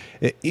mean,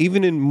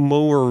 even in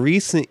more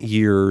recent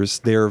years,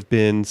 there have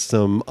been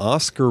some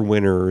Oscar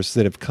winners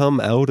that have come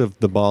out of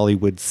the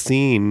Bollywood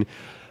scene.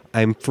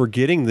 I'm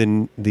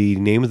forgetting the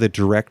name of the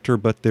director,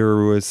 but there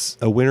was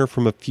a winner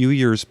from a few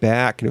years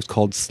back, and it was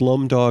called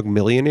Slumdog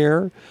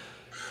Millionaire.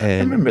 And,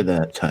 I remember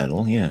that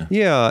title, yeah.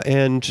 Yeah,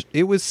 and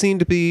it was seen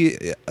to be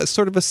a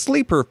sort of a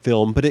sleeper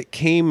film, but it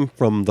came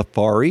from the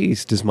Far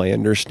East, is my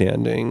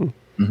understanding.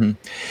 Mm-hmm.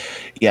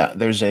 Yeah,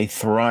 there's a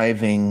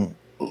thriving,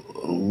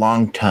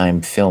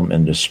 long-time film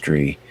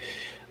industry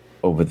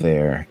over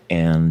there,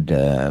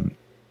 and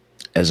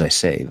as I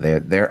say,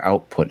 their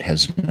output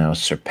has now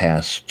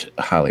surpassed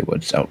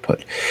Hollywood's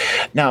output.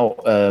 Now,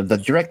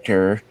 the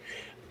director,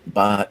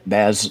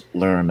 Baz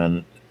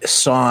Luhrmann,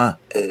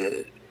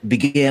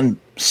 began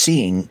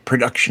seeing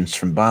productions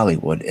from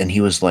Bollywood, and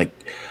he was like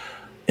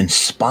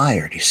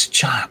inspired. He said,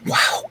 "John,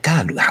 wow,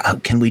 God, how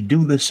can we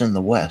do this in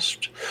the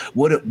West?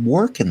 Would it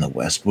work in the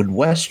West? Would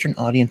Western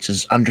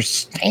audiences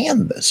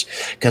understand this?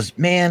 Because,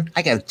 man,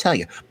 I got to tell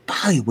you,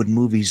 Bollywood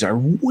movies are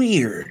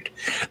weird.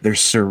 They're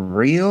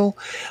surreal.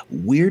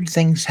 Weird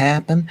things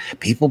happen.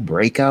 People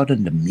break out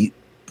into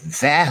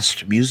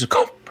vast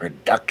musical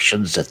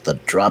productions at the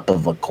drop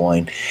of a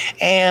coin,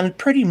 and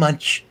pretty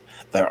much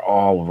they're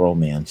all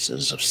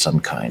romances of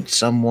some kind.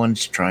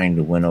 Someone's trying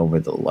to win over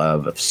the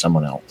love of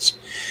someone else.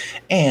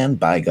 And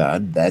by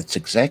God, that's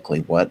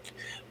exactly what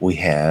we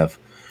have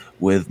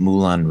with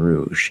Moulin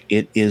Rouge.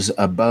 It is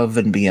above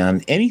and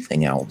beyond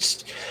anything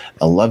else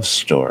a love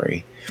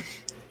story.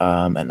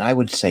 And I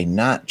would say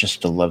not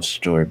just a love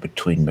story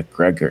between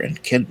McGregor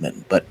and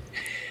Kidman, but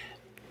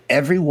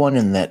everyone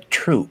in that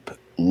troupe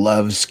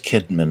loves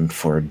Kidman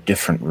for a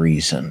different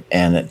reason.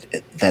 And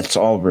that's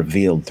all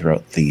revealed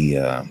throughout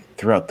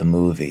the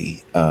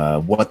movie,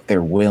 what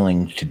they're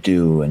willing to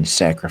do and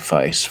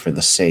sacrifice for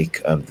the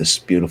sake of this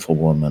beautiful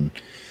woman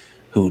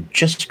who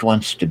just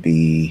wants to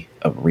be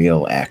a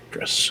real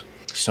actress.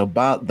 So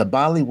the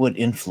Bollywood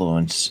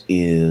influence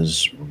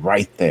is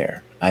right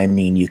there. I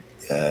mean,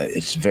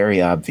 it's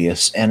very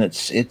obvious, and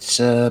it's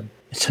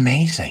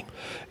amazing.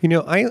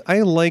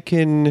 I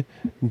liken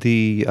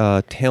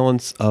the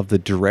talents of the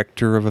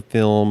director of a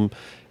film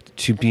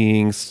to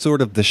being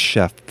sort of the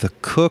chef, the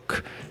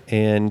cook.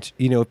 And,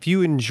 if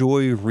you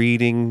enjoy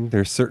reading,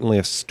 there's certainly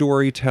a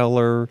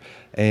storyteller,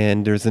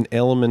 and there's an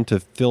element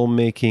of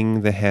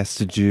filmmaking that has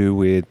to do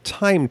with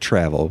time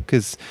travel,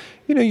 because,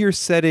 you're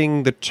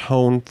setting the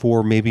tone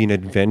for maybe an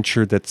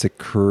adventure that's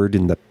occurred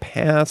in the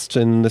past.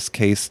 And in this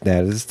case,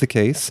 that is the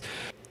case.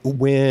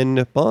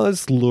 When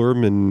Baz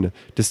Luhrmann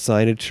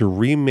decided to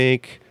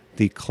remake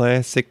the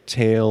classic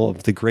tale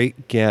of The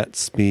Great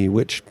Gatsby,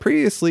 which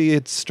previously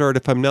had starred,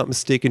 if I'm not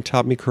mistaken,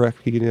 taught me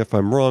correctly if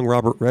I'm wrong,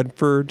 Robert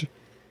Redford.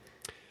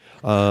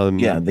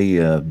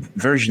 The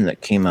version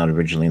that came out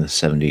originally in the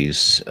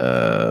 70s,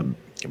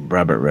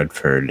 Robert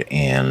Redford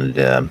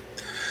and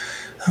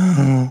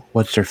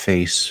what's her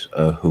face,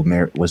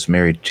 who was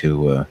married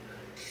to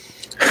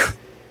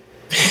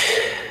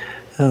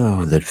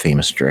Oh, that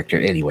famous director.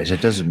 Anyways, it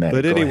doesn't matter.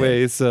 But Go ahead.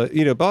 anyways,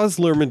 Baz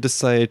Luhrmann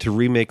decided to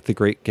remake The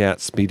Great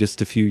Gatsby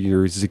just a few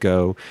years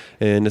ago.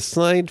 And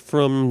aside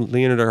from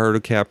Leonardo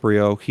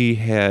DiCaprio, he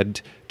had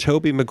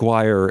Tobey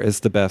Maguire as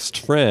the best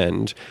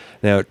friend.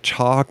 Now,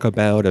 talk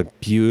about a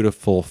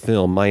beautiful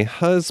film. My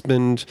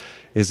husband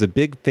is a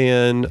big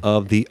fan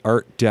of the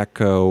Art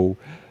Deco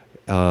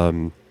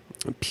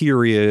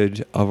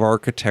period of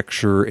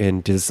architecture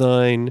and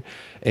design,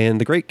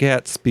 and The Great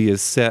Gatsby is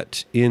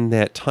set in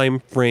that time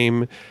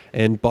frame,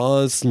 and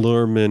Baz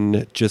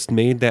Luhrmann just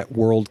made that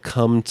world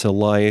come to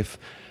life,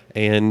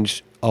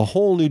 and a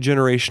whole new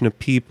generation of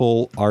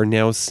people are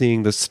now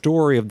seeing the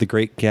story of The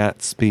Great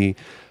Gatsby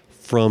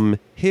from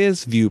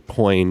his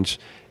viewpoint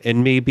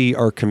and maybe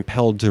are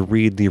compelled to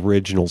read the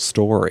original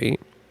story.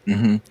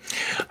 Mm-hmm.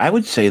 I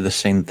would say the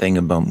same thing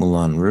about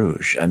Moulin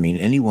Rouge. I mean,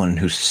 anyone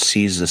who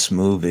sees this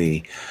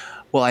movie,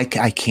 well, I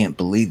can't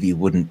believe you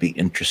wouldn't be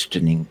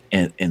interested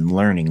in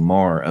learning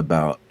more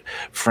about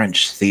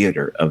French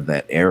theater of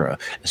that era,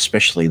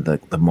 especially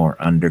the more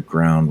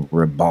underground,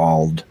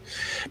 ribald,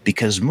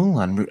 because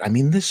Moulin Rouge, I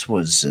mean, this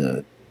was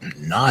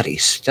naughty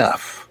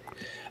stuff.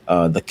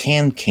 The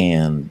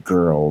Can-Can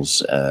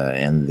girls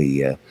and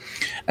the...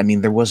 I mean,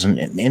 there wasn't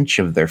an inch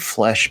of their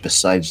flesh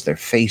besides their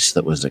face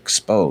that was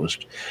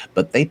exposed,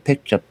 but they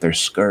picked up their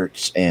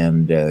skirts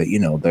and,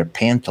 their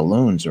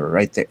pantaloons were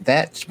right there.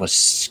 That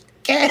was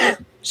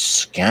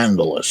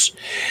scandalous.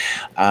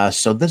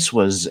 So this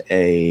was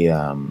a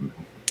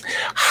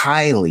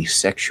highly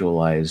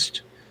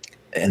sexualized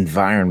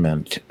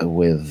environment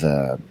with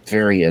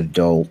very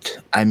adult.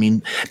 I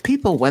mean,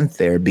 people went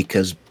there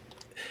because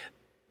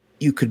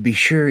you could be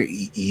sure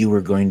you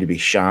were going to be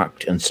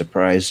shocked and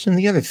surprised. And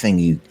the other thing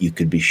you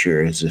could be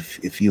sure is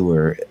if you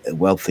were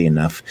wealthy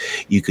enough,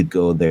 you could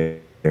go there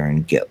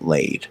and get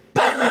laid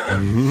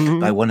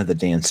by one of the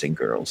dancing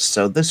girls.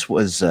 So this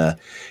was,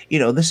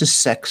 this is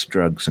sex,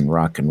 drugs, and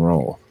rock and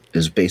roll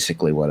is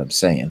basically what I'm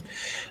saying.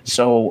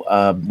 So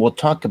we'll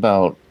talk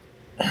about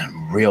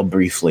real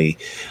briefly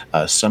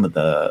some of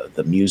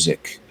the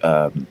music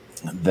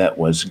that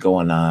was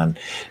going on,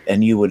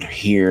 and you would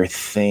hear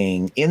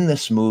in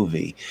this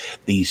movie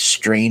these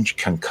strange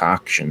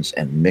concoctions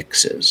and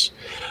mixes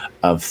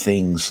of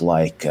things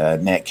like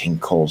Nat King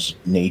Cole's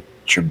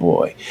Nature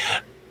Boy,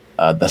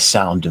 The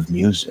Sound of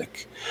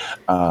Music,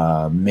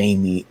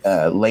 Lady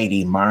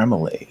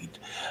Marmalade,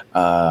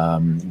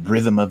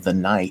 Rhythm of the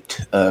Night,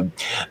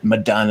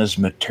 Madonna's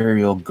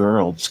Material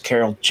Girls,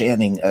 Carol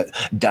Channing,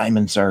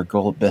 Diamonds Are Our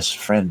Gold Best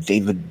Friend,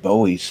 David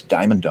Bowie's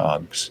Diamond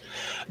Dogs,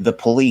 The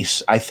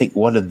Police. I think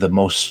one of the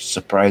most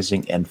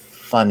surprising and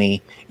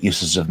funny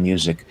uses of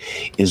music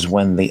is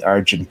when the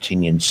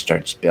Argentinian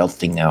starts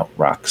belting out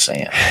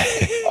Roxanne.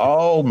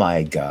 Oh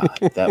my God,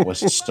 that was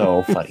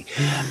so funny.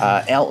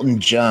 Elton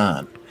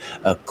John,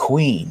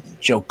 Queen,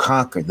 Joe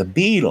Cocker, The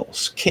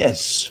Beatles,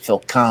 Kiss, Phil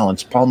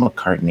Collins, Paul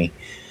McCartney,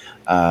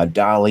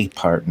 Dolly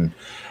Parton.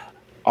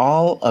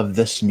 All of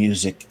this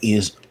music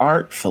is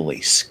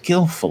artfully,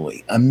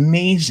 skillfully,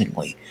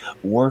 amazingly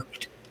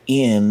worked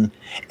in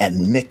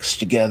and mixed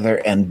together,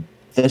 and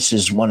this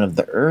is one of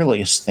the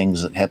earliest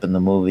things that happened in the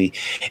movie,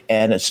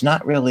 and it's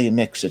not really a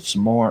mix, it's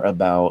more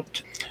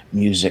about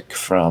music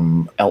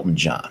from Elton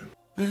John.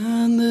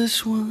 And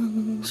this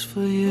one's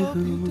for you.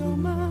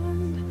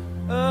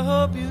 I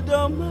hope you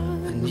don't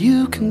mind. And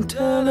you can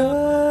tell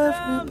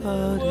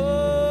everybody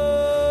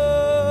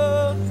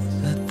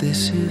that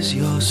this is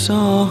your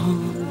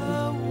song.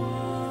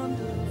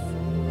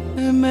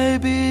 It may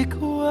be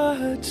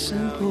quite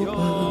simple,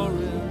 but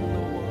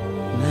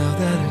now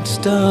that it's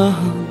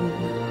done.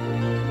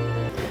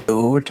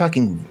 We're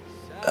talking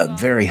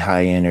very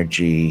high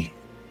energy,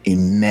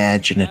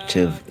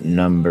 imaginative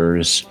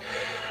numbers.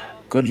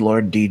 Good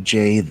Lord,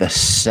 DJ, the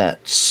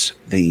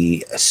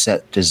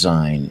set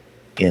design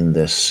in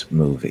this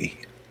movie,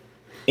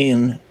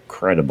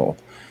 incredible.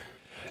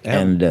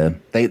 And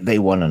they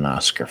won an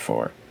Oscar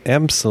for it.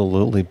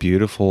 Absolutely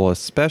beautiful,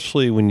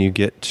 especially when you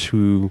get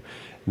to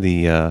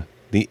the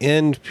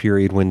end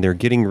period when they're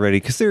getting ready,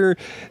 because they're,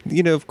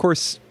 of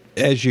course,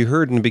 as you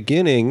heard in the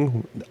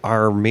beginning,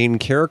 our main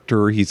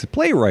character, he's a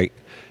playwright,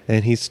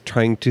 and he's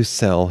trying to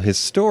sell his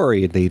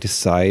story. They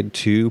decide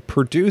to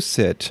produce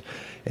it,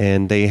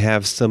 and they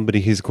have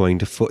somebody who's going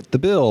to foot the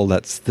bill.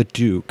 That's the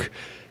Duke.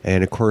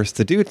 And, of course,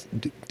 the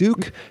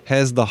Duke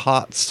has the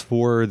hots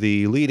for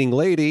the leading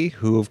lady,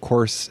 who, of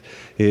course,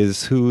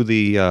 is who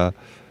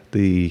the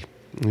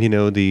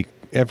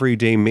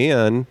everyday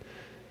man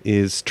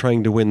is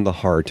trying to win the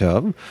heart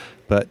of.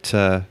 But,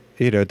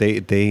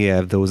 they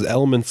have those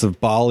elements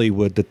of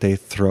Bollywood that they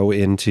throw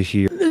into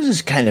here. This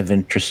is kind of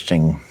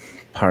interesting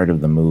part of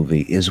the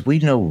movie, is we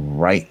know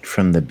right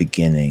from the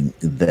beginning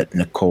that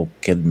Nicole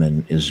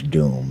Kidman is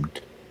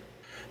doomed.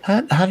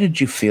 How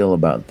did you feel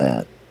about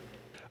that?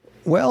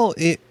 Well,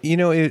 it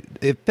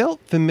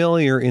felt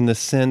familiar in the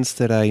sense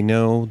that I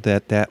know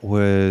that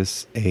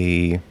was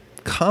a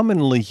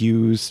commonly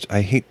used,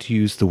 I hate to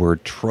use the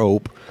word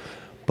trope,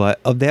 but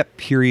of that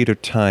period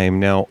of time.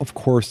 Now, of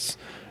course,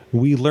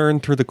 We learn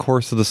through the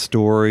course of the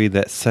story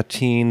that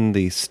Satine,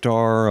 the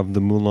star of the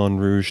Moulin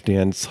Rouge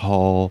Dance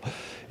Hall,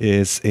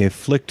 is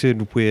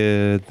afflicted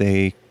with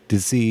a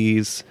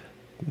disease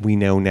we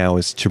know now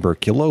as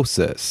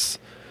tuberculosis.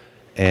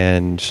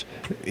 And,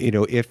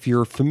 if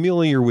you're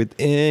familiar with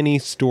any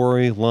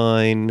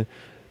storyline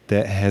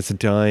that has a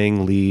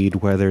dying lead,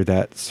 whether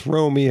that's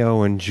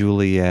Romeo and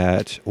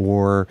Juliet,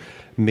 or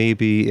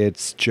maybe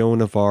it's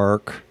Joan of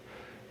Arc,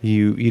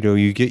 you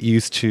get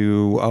used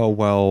to, oh,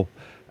 well,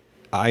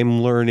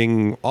 I'm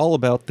learning all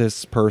about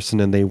this person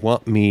and they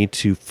want me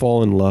to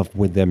fall in love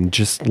with them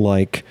just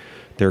like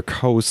their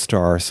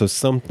co-star. So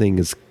something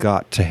has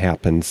got to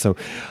happen. So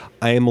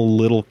I am a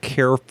little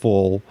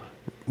careful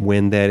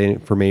when that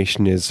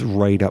information is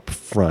right up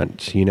front,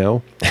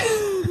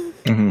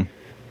 Mm-hmm.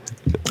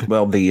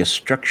 Well, the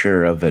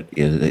structure of it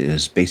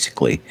is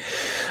basically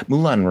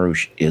Moulin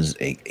Rouge is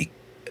a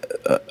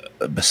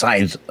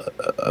besides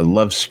a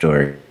love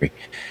story,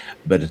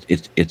 but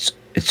it's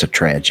a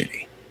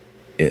tragedy.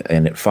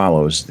 And it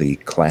follows the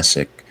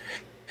classic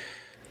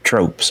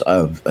tropes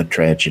of a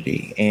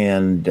tragedy.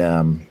 And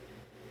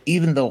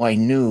even though I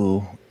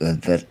knew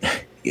that,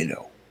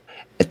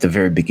 at the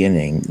very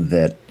beginning,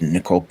 that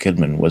Nicole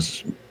Kidman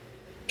was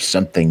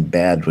something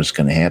bad was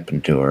going to happen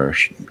to her.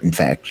 In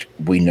fact,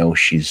 we know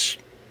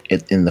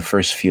in the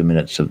first few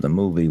minutes of the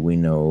movie, we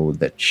know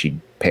that she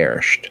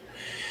perished.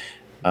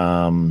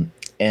 But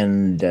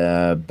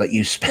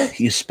you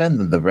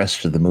spend the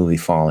rest of the movie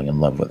falling in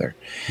love with her.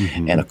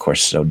 Mm-hmm. And of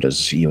course, so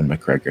does Ewan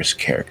McGregor's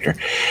character.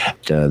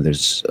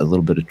 There's a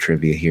little bit of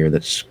trivia here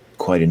that's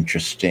quite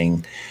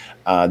interesting.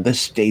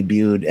 This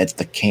debuted at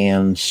the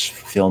Cannes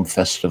Film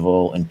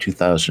Festival in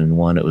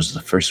 2001. It was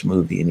the first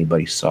movie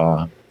anybody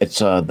saw. It's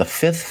the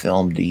fifth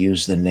film to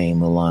use the name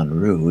Moulin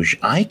Rouge.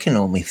 I can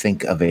only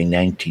think of a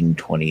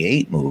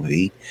 1928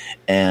 movie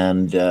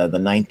and the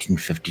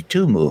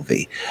 1952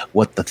 movie.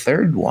 What the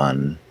third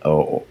one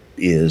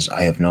is,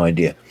 I have no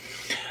idea.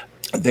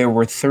 There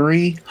were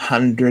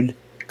 300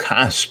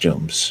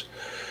 costumes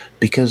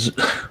because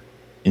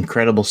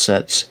incredible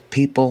sets.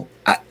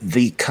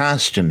 The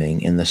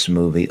costuming in this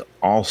movie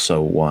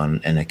also won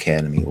an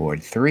Academy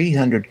Award.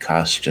 300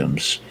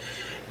 costumes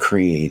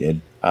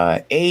created.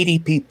 80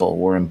 people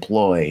were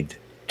employed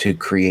to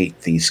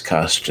create these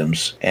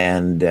costumes.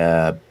 And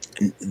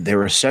there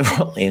were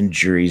several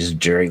injuries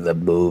during the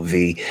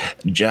movie.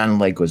 John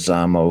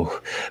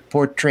Leguizamo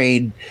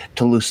portrayed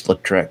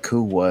Toulouse-Lautrec,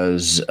 who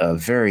was a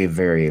very,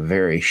 very,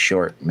 very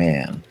short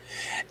man.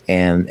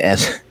 And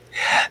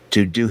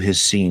to do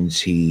his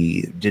scenes,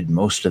 he did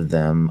most of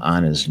them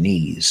on his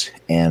knees,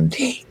 and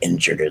he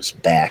injured his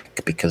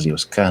back because he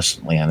was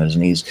constantly on his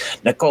knees.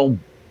 Nicole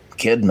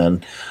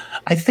Kidman,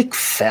 I think,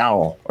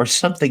 fell or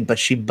something, but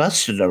she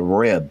busted a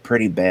rib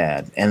pretty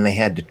bad, and they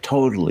had to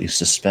totally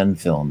suspend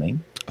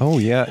filming. Oh,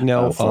 yeah.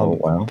 Now, for a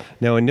while.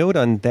 Now, a note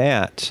on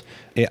that.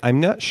 I'm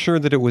not sure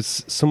that it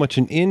was so much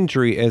an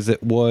injury as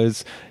it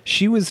was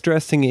she was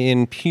dressing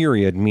in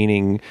period,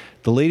 meaning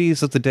the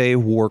ladies of the day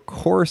wore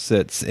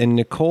corsets, and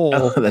Nicole...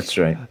 Oh, that's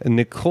right.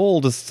 Nicole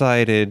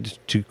decided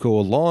to go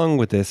along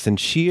with this, and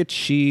she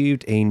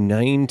achieved a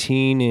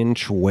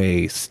 19-inch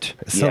waist.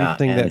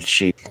 Something that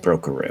she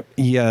broke a rib.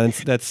 Yeah,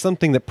 that's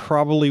something that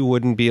probably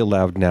wouldn't be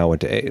allowed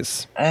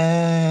nowadays.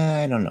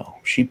 I don't know.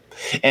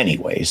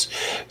 Anyways,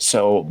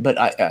 so, but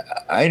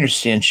I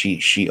understand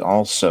she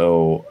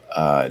also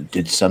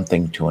did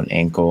something to an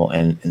ankle,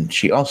 and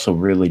she also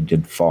really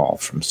did fall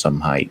from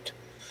some height.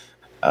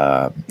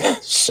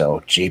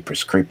 So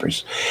jeepers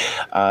creepers.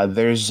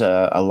 There's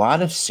a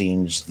lot of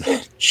scenes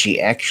that she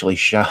actually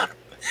shot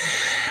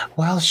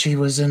while she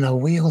was in a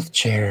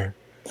wheelchair.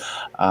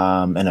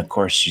 And of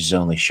course, she's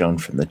only shown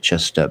from the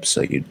chest up,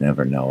 so you'd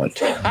never know it.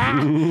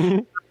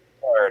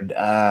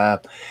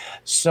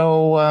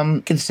 So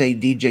I can say,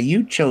 DJ,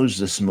 you chose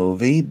this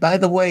movie. By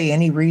the way,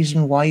 any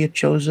reason why you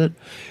chose it?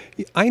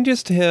 I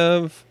just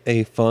have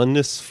a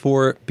fondness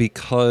for it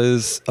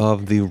because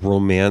of the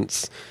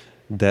romance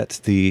that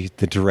the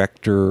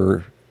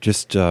director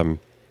just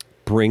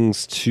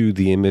brings to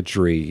the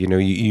imagery.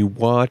 You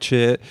watch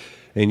it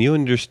and you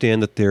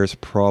understand that there's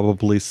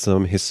probably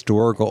some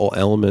historical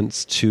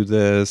elements to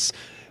this.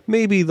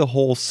 Maybe the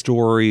whole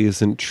story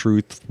isn't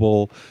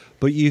truthful,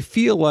 but you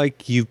feel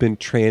like you've been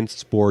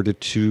transported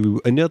to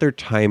another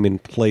time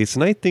and place.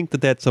 And I think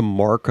that that's a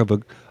mark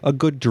of a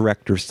good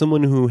director,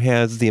 someone who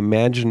has the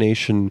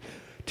imagination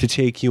to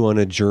take you on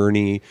a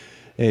journey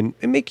and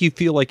make you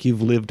feel like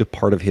you've lived a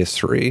part of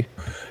history.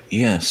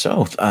 Yeah,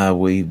 so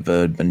we've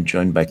been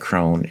joined by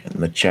Crone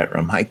in the chat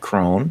room. Hi,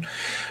 Crone.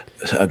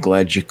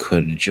 Glad you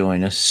could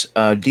join us.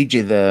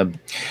 DJ,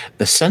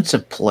 the sense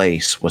of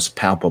place was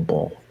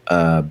palpable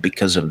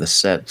because of the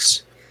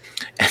sets.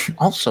 And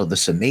also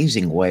this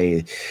amazing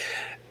way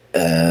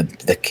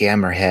the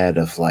camera had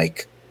of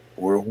like,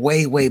 we're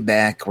way, way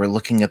back. We're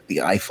looking at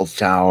the Eiffel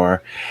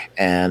Tower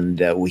and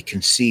we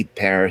can see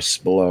Paris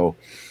below.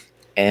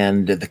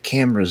 And the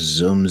camera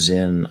zooms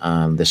in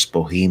on this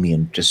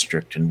Bohemian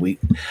district. And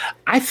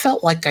I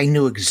felt like I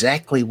knew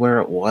exactly where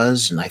it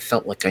was. And I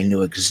felt like I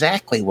knew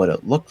exactly what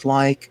it looked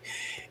like.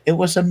 it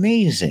was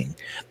amazing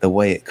the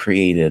way it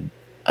created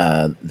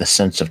the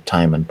sense of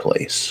time and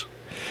place.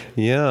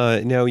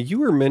 Yeah. Now, you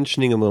were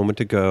mentioning a moment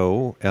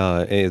ago,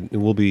 and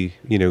we'll be,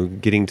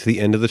 getting to the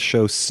end of the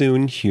show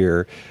soon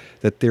here,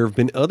 that there have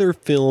been other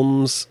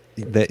films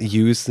that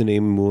use the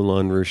name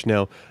Moulin Rouge.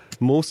 Now,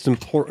 most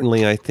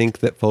importantly, I think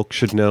that folks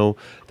should know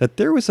that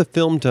there was a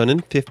film done in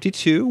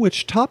 1952,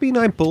 which Toppy and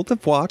I both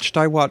have watched.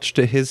 I watched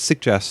at his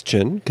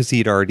suggestion because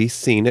he'd already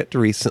seen it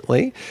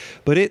recently.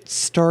 But it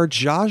starred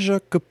Zsa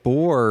Zsa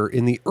Gabor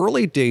in the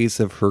early days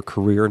of her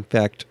career. In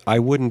fact, I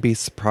wouldn't be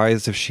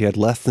surprised if she had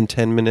less than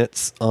 10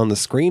 minutes on the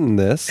screen in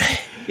this.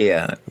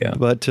 Yeah.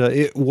 But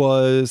it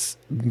was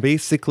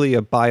basically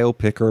a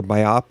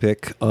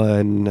biopic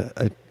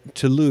on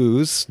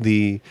Toulouse,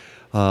 the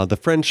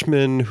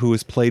Frenchman who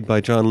was played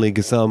by John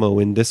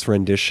Leguizamo in this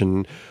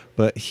rendition,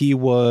 but he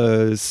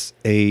was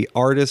a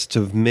artist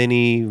of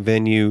many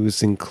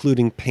venues,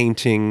 including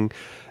painting.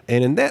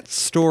 And in that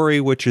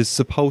story, which is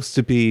supposed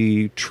to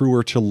be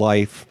truer to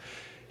life,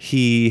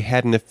 he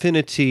had an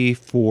affinity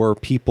for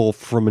people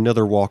from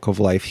another walk of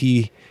life.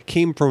 He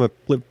came from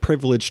a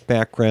privileged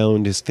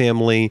background. His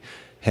family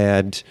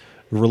had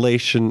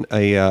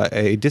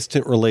a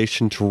distant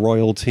relation to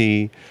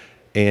royalty.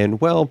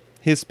 And, well,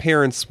 his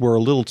parents were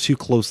a little too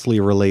closely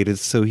related,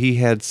 so he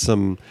had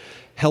some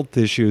health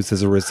issues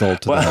as a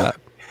result of that.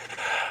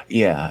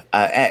 Yeah,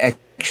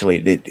 actually,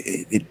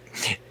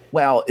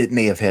 it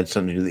may have had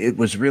something to do. It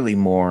was really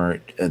more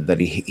that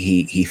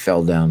he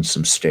fell down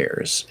some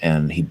stairs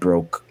and he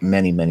broke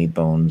many, many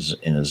bones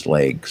in his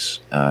legs,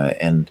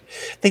 and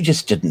they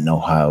just didn't know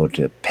how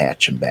to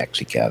patch them back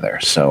together.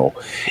 So,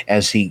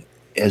 as he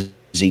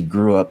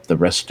grew up, the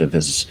rest of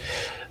his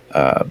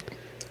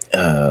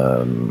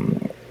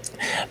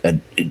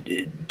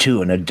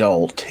to an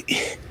adult,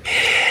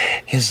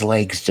 his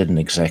legs didn't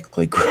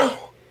exactly grow.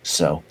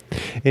 So,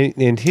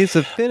 and his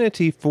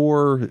affinity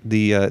for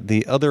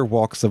the other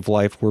walks of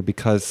life were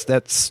because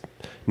that's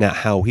not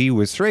how he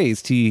was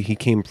raised. He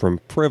came from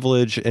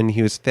privilege, and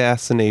he was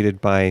fascinated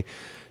by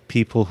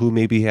people who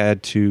maybe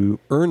had to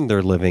earn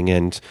their living.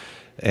 And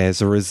as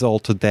a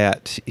result of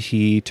that,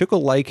 he took a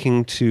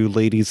liking to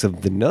ladies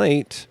of the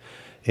night.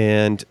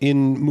 And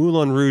in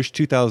Moulin Rouge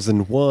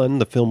 2001,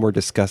 the film we're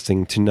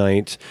discussing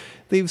tonight,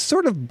 they've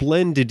sort of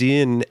blended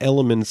in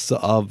elements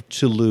of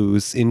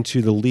Toulouse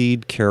into the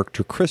lead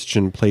character,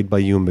 Christian, played by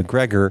Ewan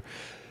McGregor.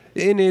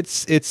 And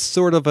it's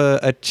sort of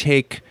a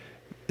take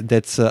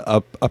that's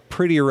a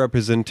prettier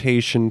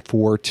representation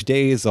for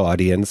today's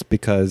audience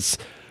because,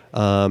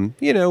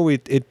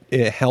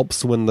 it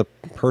helps when the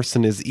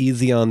person is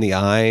easy on the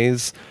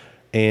eyes.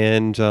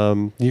 And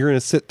you're going to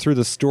sit through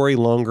the story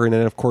longer. And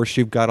then, of course,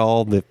 you've got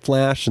all the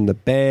flash and the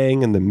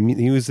bang and the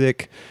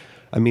music.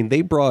 I mean,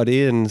 they brought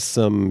in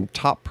some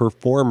top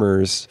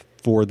performers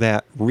for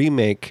that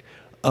remake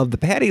of the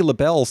Patti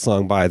LaBelle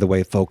song, by the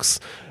way, folks.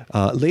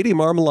 Lady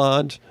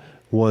Marmalade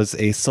was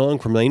a song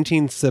from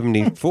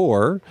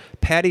 1974.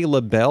 Patti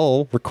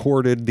LaBelle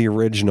recorded the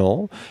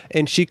original,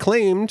 and she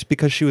claimed,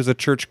 because she was a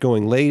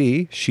church-going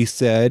lady, she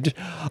said,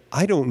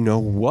 "I don't know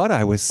what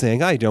I was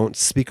saying. I don't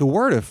speak a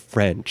word of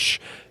French."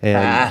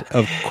 And,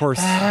 of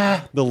course,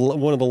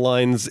 one of the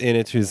lines in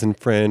it is in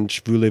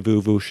French,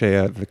 "Voulez-vous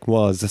coucher avec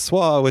moi ce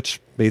soir,"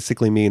 which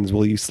basically means,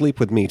 "Will you sleep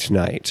with me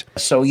tonight?"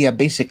 So, yeah,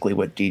 basically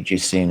what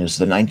DJ's saying is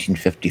the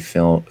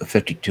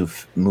 1952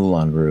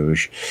 Moulin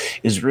Rouge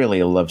is really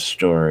a love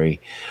story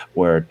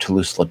where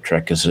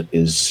Toulouse-Lautrec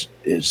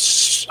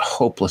is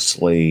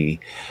hopelessly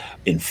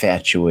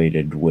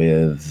infatuated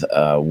with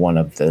one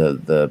of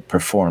the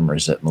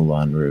performers at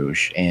Moulin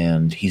Rouge,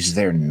 and he's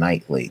there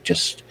nightly,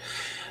 just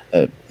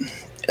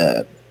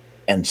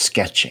and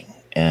sketching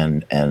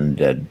and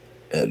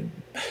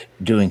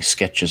doing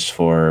sketches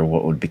for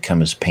what would become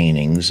his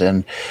paintings.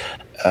 And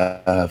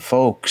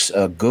folks,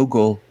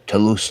 Google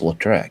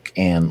Toulouse-Lautrec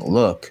and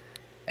look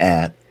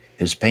at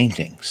his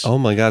paintings. Oh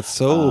my God,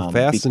 so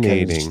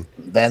fascinating.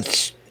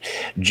 That's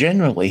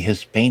generally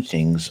his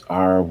paintings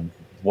are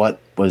what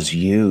was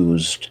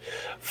used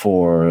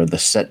for the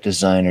set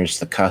designers,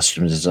 the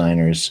costume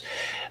designers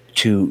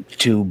to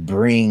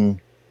bring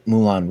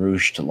Moulin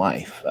Rouge to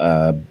life,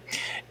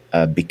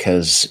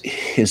 because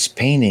his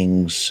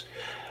paintings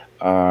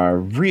are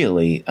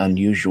really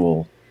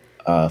unusual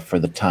for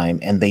the time,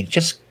 and they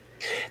just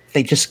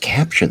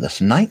capture this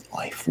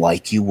nightlife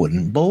like you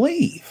wouldn't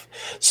believe.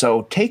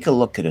 So take a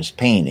look at his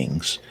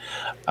paintings,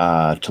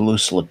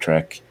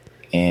 Toulouse-Lautrec,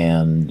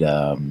 and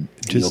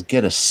you'll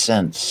get a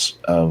sense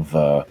of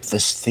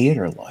this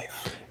theater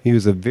life. He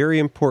was a very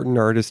important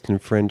artist in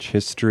French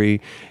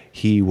history.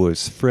 He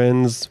was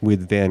friends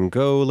with Van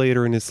Gogh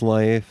later in his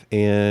life,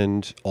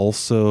 and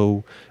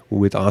also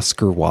with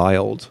Oscar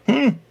Wilde.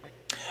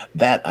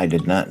 That I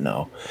did not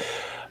know.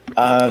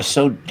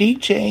 So,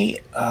 DJ,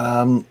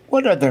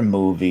 what other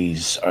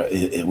movies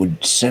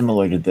would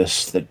similar to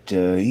this that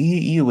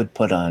you would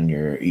put on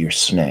your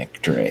snack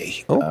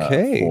tray?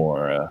 Okay.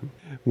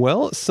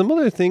 Well, some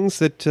other things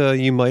that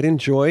you might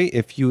enjoy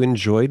if you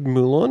enjoyed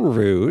Moulin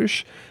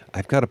Rouge.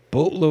 I've got a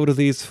boatload of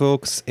these,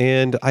 folks,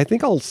 and I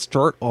think I'll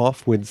start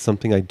off with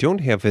something I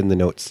don't have in the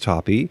notes,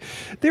 Toppy.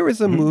 There was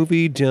a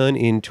movie done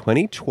in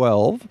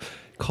 2012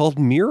 called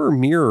Mirror,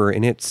 Mirror,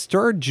 and it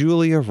starred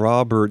Julia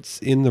Roberts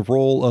in the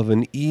role of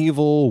an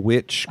evil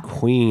witch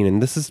queen.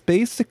 And this is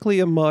basically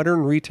a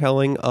modern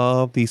retelling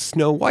of the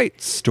Snow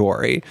White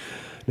story.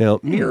 Now,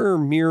 Mirror,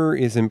 Mirror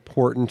is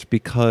important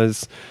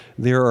because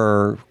there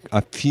are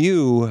a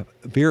few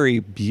very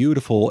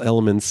beautiful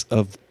elements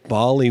of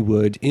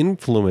Bollywood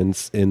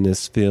influence in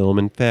this film.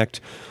 In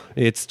fact,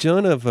 it's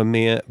done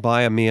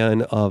by a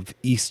man of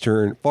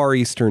Far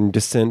Eastern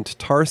descent,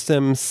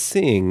 Tarsem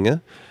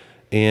Singh.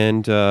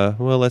 And,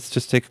 well, let's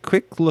just take a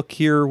quick look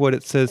here, what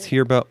it says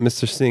here about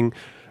Mr. Singh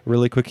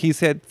really quick. He's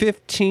had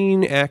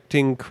 15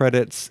 acting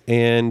credits,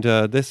 and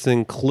this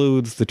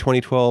includes the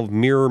 2012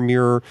 Mirror,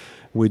 Mirror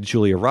with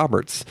Julia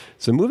Roberts.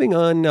 So moving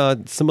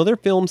on, some other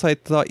films I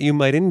thought you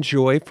might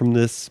enjoy from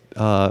this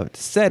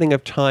setting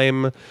of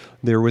time.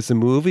 There was a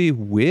movie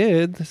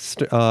with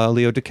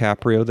Leo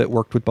DiCaprio that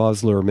worked with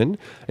Baz Luhrmann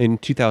in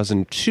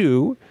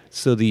 2002,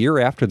 so the year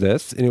after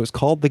this, and it was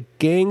called The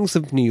Gangs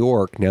of New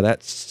York. Now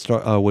that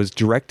was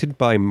directed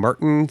by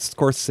Martin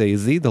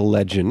Scorsese, the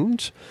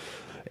legend,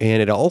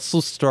 and it also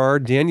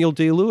starred Daniel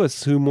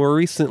Day-Lewis, who more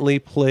recently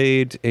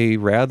played a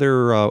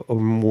rather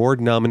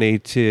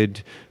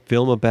award-nominated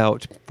film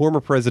about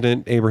former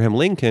President Abraham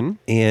Lincoln,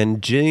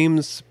 and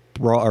James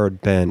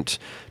Broadbent.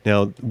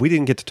 Now, we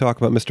didn't get to talk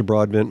about Mr.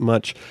 Broadbent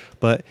much,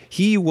 but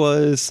he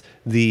was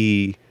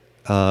the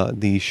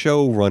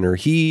showrunner.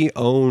 He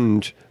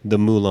owned the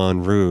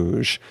Moulin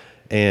Rouge,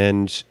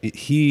 and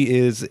he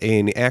is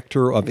an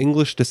actor of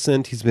English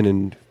descent. He's been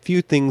in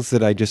few things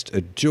that I just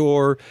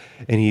adore,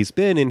 and he's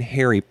been in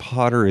Harry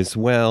Potter as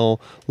well.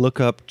 Look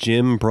up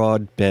Jim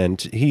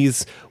Broadbent.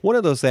 He's one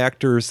of those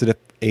actors that if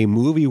a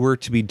movie were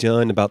to be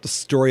done about the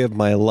story of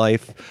my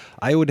life,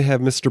 I would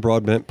have Mr.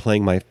 Broadbent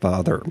playing my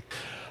father.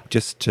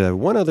 Just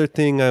one other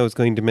thing I was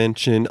going to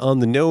mention on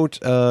the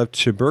note of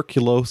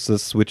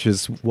tuberculosis, which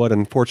is what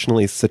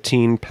unfortunately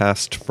Satine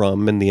passed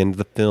from in the end of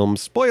the film.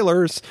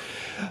 Spoilers!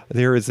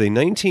 There is a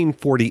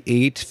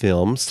 1948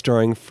 film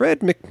starring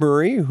Fred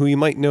MacMurray, who you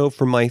might know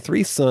from My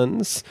Three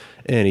Sons,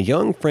 and a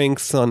young Frank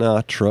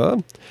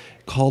Sinatra,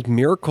 called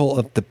Miracle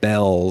of the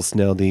Bells.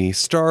 Now, the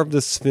star of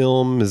this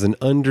film is an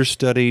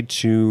understudy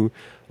to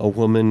a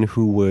woman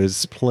who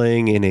was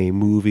playing in a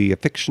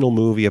fictional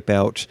movie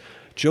about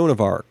Joan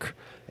of Arc.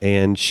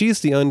 And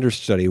she's the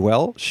understudy.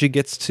 Well, she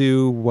gets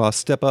to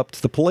step up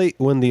to the plate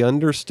when the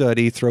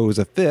understudy throws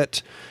a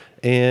fit,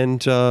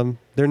 and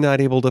they're not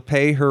able to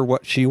pay her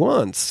what she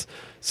wants.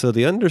 So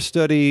the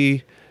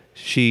understudy,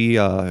 she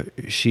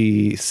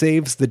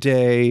saves the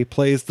day,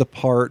 plays the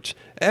part.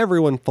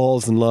 Everyone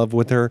falls in love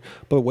with her.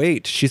 But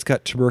wait, she's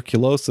got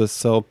tuberculosis,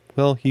 so,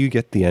 well, you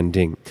get the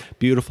ending.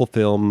 Beautiful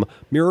film,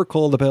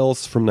 Miracle of the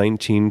Bells from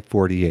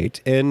 1948.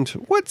 And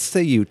what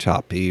say you,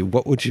 Toppy?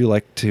 What would you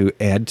like to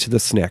add to the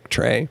snack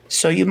tray?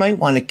 So you might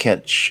want to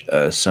catch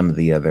some of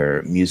the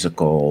other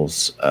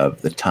musicals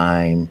of the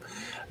time.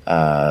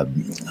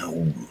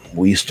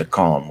 We used to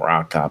call them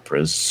rock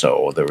operas.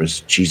 So there was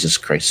Jesus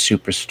Christ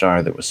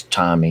Superstar, there was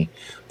Tommy,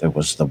 there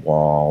was The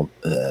Wall,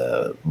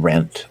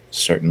 Rent,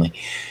 certainly.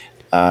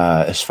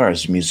 As far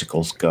as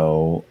musicals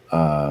go,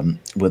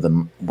 with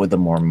a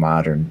more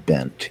modern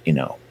bent,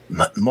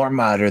 more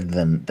modern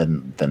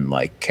than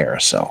like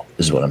Carousel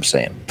is what I'm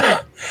saying.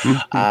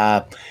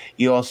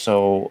 You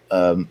also,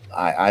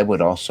 I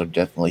would also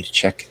definitely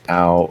check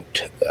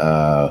out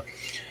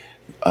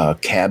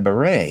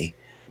Cabaret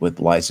with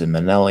Liza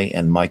Minnelli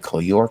and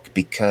Michael York,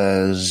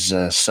 because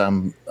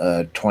some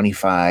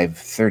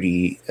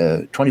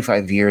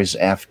 25 years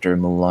after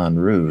Moulin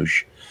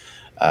Rouge,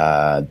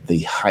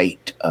 the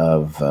height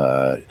of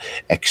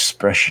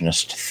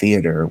expressionist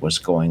theater was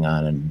going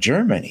on in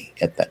Germany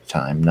at that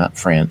time, not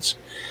France.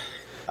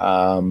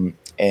 And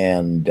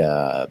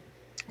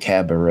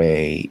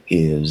Cabaret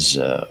is,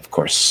 of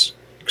course,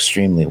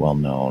 extremely well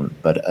known,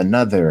 but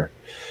another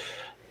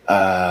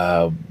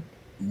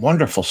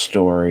wonderful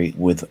story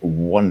with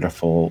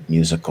wonderful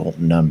musical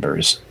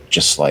numbers,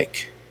 just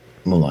like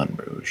Moulin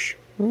Rouge.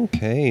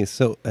 Okay,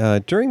 so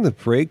during the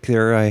break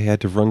there, I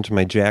had to run to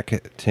my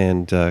jacket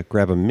and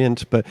grab a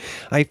mint, but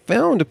I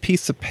found a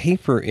piece of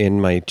paper in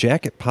my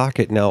jacket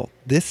pocket. Now,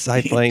 this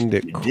I find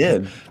it.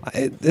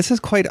 This is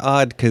quite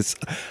odd because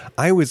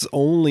I was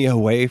only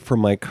away from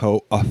my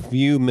coat a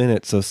few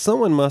minutes, so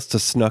someone must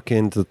have snuck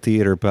into the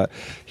theater. But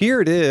here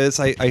it is.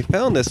 I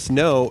found this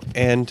note,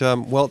 and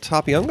well,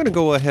 Toppy, I'm going to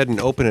go ahead and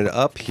open it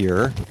up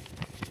here.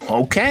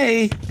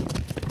 Okay,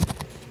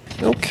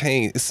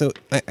 so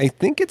I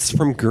think it's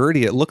from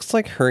Gertie. It looks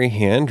like her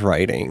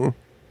handwriting.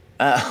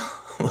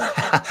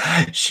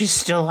 She's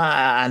still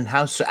on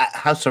house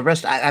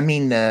arrest. I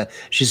mean,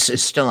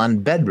 she's still on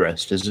bed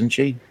rest, isn't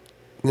she?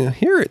 Now,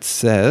 here it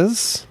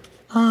says...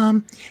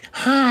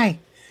 Hi,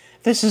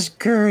 this is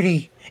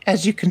Gertie,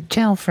 as you can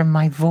tell from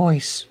my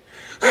voice.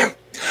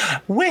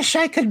 Wish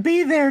I could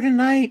be there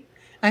tonight,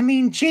 I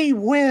mean, gee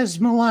whiz,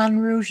 Moulin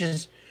Rouge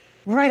is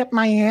right up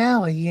my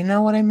alley. You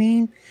know what I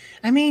mean?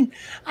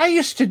 I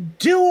used to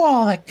do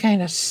all that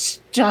kind of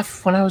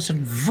stuff when I was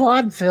in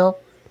vaudeville.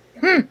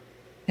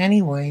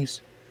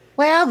 Anyways,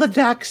 well, the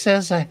doc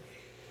says I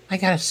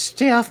gotta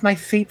stay off my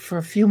feet for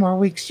a few more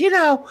weeks. You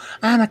know,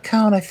 on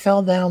account I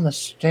fell down the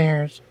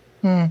stairs.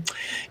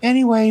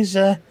 Anyways,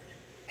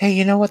 hey,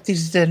 you know what?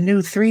 These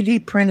new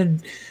 3D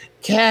printed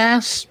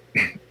casts,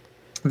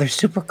 they're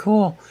super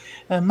cool.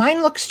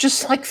 Mine looks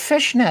just like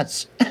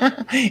fishnets.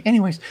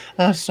 Anyways,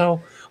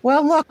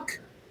 well, look,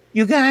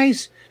 you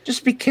guys,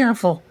 just be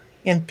careful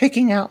in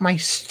picking out my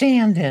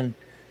stand-in.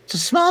 It's a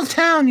small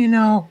town, you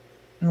know,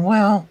 and,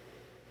 well,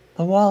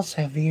 the walls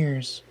have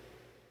ears.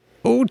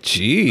 Oh,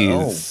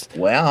 jeez. Oh,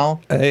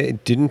 well. I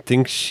didn't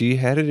think she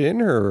had it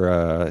in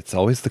her. It's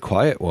always the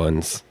quiet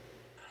ones.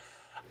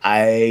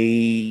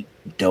 I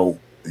don't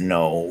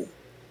know.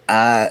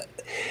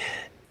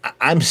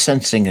 I'm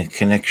sensing a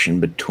connection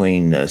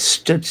between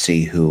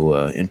Stutzy, who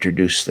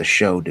introduced the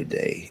show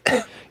today.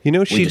 You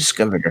know, we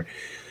discovered her.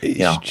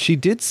 Yeah. She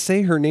did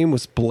say her name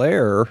was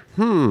Blair.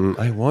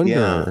 I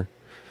wonder.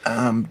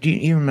 Yeah. Do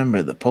you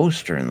remember the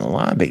poster in the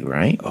lobby,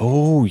 right?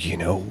 Oh, you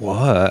know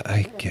what?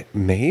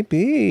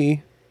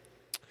 Maybe.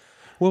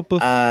 Well,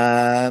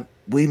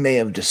 we may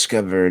have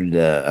discovered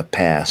a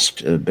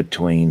past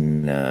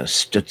between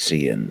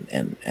Stutzy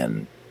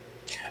and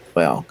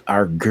well,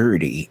 our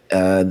Gertie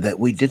that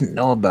we didn't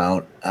know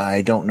about.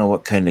 I don't know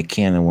what kind of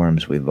can of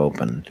worms we've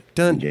opened.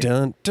 Dun,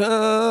 dun,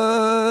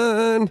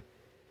 dun.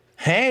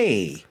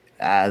 Hey,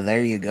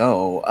 there you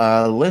go.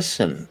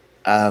 Listen,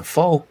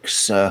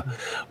 folks,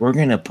 we're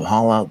going to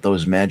haul out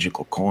those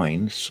magical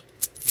coins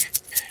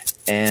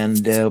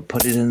and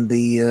put it in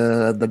the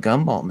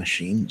gumball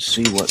machine,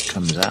 see what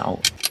comes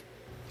out.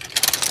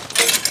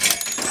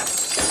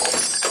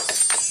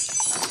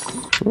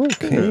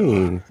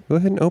 Okay. Go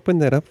ahead and open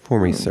that up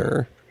for me,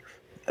 sir.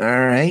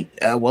 All right.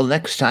 Well,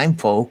 next time,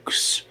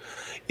 folks,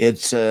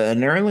 it's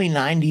an early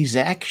 90s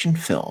action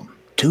film.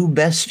 Two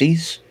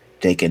besties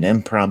take an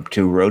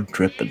impromptu road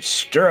trip and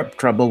stir up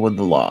trouble with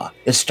the law.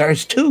 It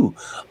stars two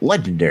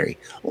legendary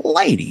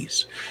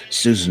ladies,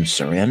 Susan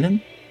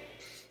Sarandon.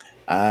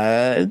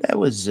 That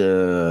was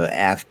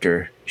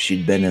after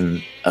she'd been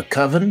in a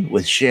coven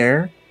with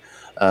Cher,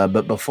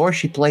 but before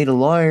she played a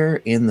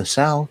lawyer in the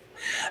South.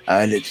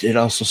 It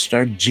also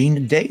starred Gina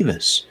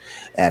Davis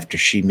after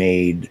she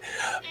made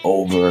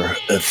Over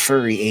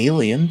Furry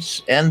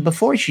Aliens and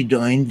before she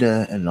joined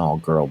an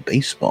all-girl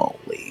baseball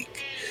league.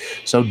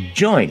 So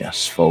join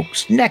us,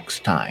 folks,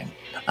 next time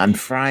on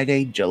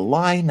Friday,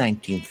 July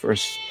 19th for a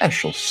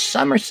special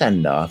summer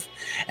send-off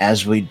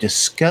as we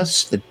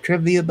discuss the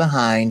trivia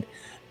behind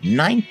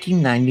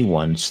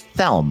 1991's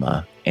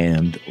Thelma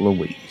and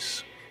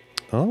Louise.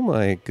 Oh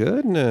my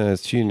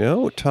goodness. You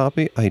know,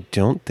 Toppy, I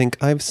don't think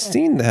I've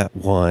seen that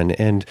one.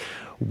 And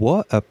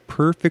what a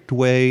perfect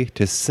way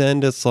to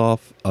send us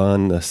off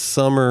on the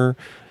summer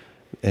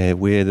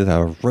with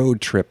a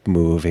road trip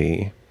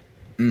movie.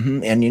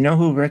 Mm-hmm. And you know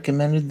who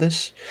recommended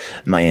this?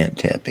 My Aunt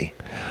Tappy.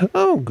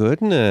 Oh,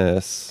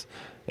 goodness.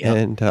 Yep,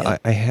 and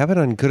I have it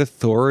on good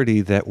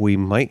authority that we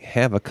might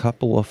have a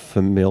couple of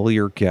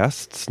familiar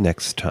guests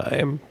next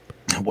time.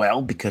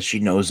 Well, because she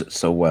knows it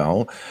so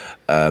well,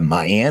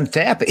 my Aunt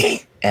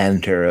Tappy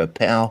and her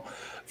pal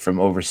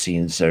from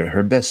overseas,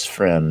 her best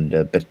friend,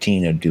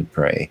 Bettina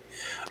Dupre,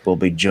 will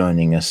be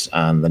joining us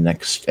on the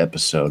next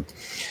episode.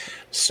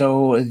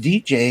 So,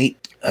 DJ,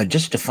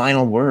 just a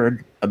final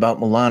word about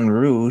Moulin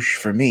Rouge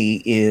for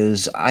me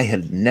is I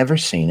had never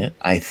seen it.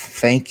 I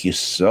thank you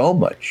so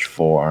much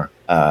for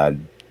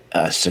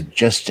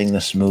suggesting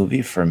this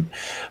movie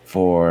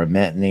for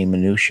Matinee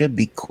Minutia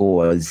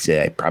because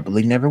I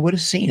probably never would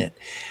have seen it.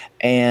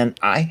 And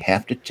I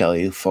have to tell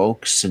you,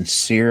 folks,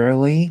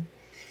 sincerely,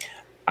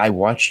 I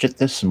watched it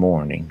this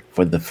morning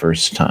for the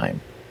first time.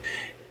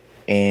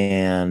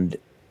 And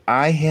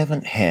I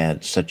haven't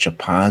had such a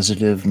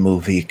positive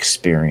movie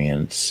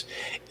experience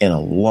in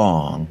a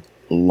long,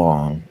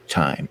 long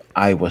time.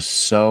 I was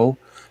so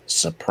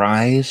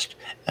surprised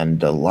and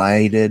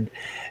delighted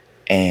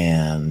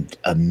and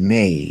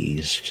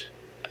amazed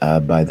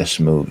by this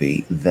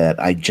movie that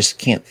I just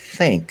can't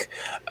think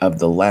of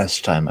the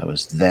last time I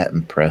was that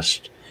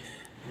impressed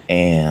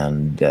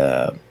and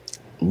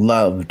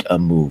loved a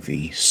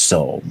movie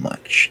so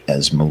much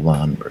as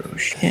Moulin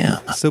Rouge. Yeah.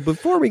 So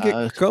before we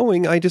get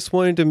going, I just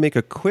wanted to make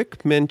a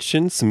quick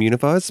mention, some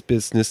Univaz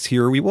business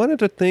here. We wanted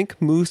to thank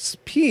Moose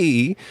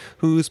P,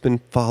 who's been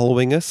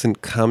following us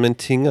and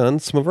commenting on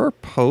some of our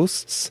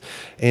posts.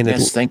 And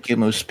yes, thank you,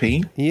 Moose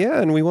P. Yeah,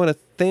 and we want to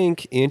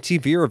thank Auntie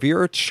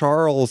Vera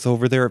Charles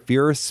over there at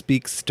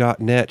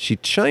veraspeaks.net. She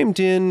chimed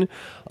in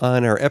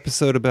on our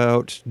episode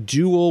about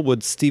Duel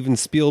with Steven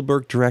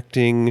Spielberg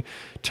directing.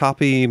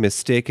 Toppy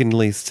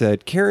mistakenly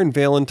said Karen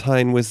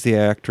Valentine was the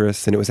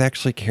actress, and it was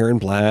actually Karen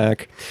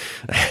Black.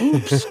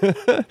 Oops.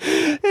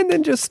 And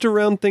then just to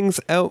round things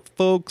out,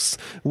 folks,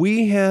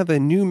 we have a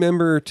new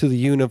member to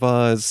the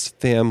Univaz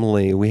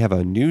family. We have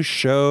a new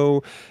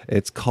show.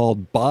 It's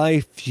called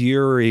By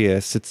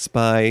Furious. It's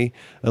by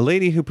a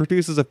lady who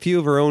produces a few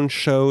of her own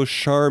shows,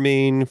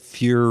 Charmaine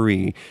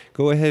Fury.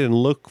 Go ahead and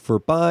look for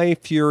By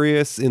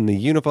Furious in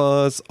the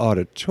Univaz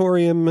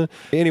Auditorium.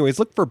 Anyways,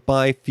 look for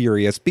By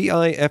Furious,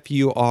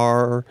 Bifurious.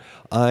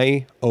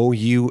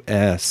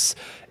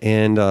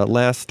 And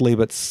lastly,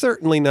 but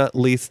certainly not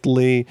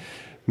leastly,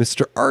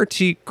 Mr.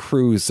 Artie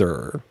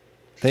Cruiser.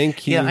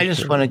 Thank you. Yeah, I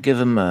just want to give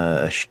him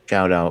a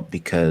shout out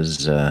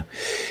because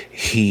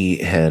he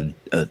had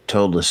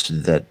told us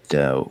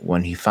that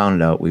when he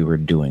found out we were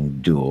doing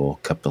Duel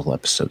a couple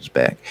episodes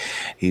back,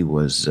 he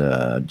was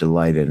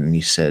delighted, and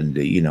he said,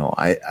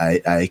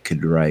 I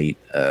could write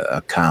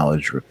a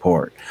college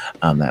report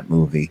on that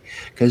movie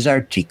because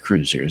R.T.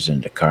 Cruiser's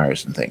into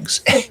cars and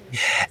things.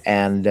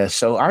 And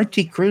so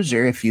R.T.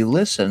 Cruiser, if you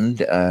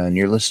listened and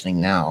you're listening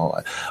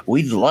now,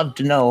 we'd love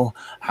to know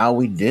how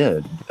we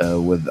did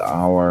with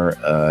our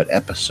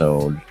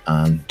episode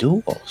on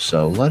Duel.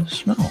 So let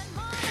us know.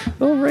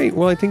 All right.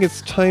 Well, I think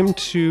it's time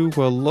to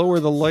lower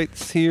the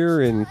lights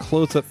here and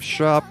close up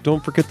shop.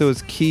 Don't forget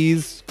those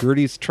keys.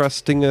 Gertie's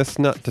trusting us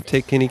not to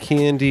take any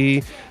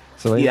candy.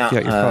 So yeah,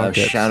 your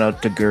pockets. Shout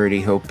out to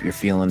Gertie. Hope you're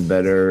feeling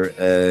better.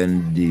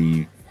 And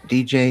the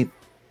DJ,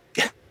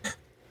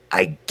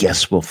 I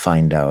guess we'll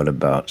find out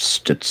about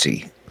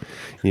Stutzy.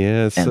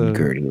 Yes. And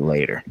Gertie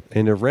later.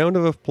 And a round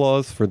of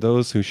applause for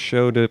those who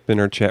showed up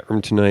in our chat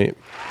room tonight.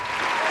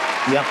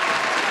 Yep.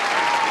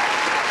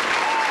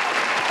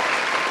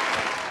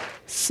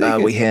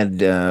 We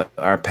had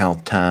our pal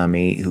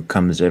Tommy, who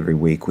comes every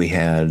week. We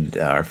had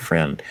our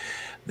friend,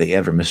 the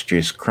ever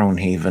mysterious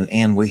Cronehaven,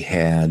 and we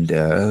had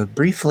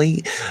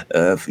briefly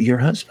your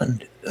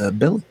husband,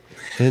 Billy.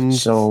 And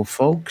so,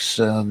 folks,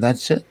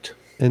 that's it.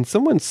 And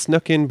someone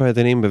snuck in by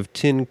the name of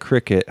Tin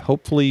Cricket.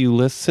 Hopefully you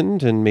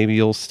listened, and maybe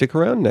you'll stick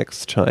around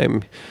next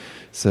time.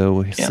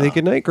 So say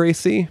goodnight,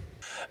 Gracie.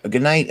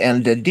 Good night,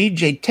 and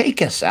DJ,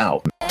 take us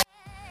out.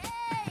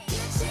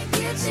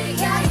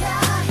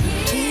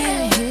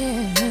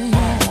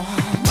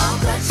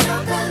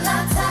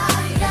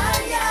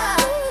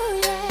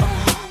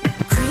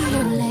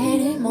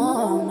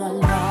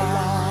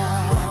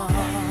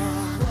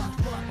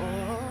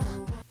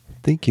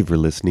 Thank you for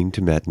listening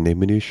to Matinee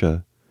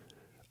Minutia.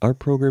 Our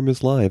program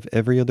is live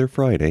every other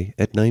Friday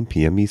at 9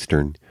 p.m.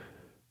 Eastern.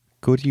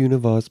 Go to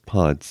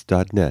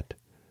univazpods.net.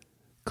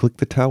 Click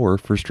the tower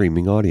for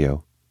streaming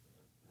audio.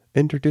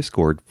 Enter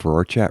Discord for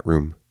our chat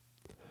room.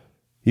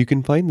 You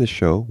can find this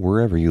show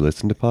wherever you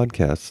listen to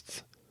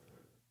podcasts.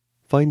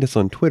 Find us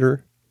on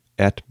Twitter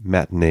at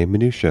Matinee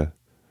Minutia.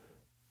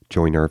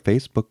 Join our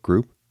Facebook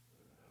group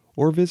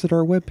or visit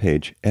our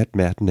webpage at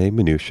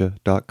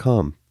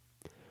matineeminutia.com.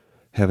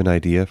 Have an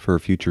idea for a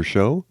future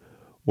show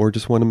or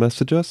just want to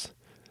message us?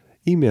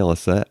 Email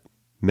us at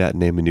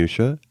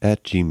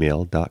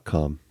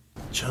matineeminutia@gmail.com.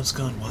 Joe's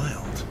Gone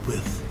Wild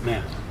with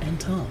Matt and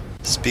Tom.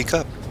 Speak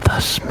up.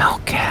 The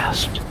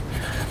Smellcast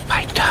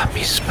by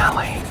Tommy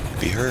Smelly.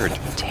 Be heard.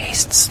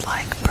 Tastes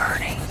like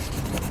burning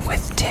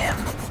with Tim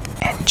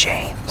and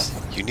James.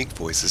 Unique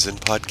voices in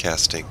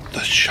podcasting. The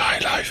Shy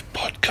Life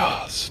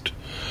Podcast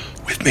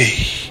with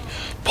me,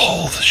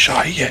 Paul the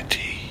Shy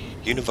Yeti.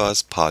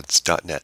 univazpods.net.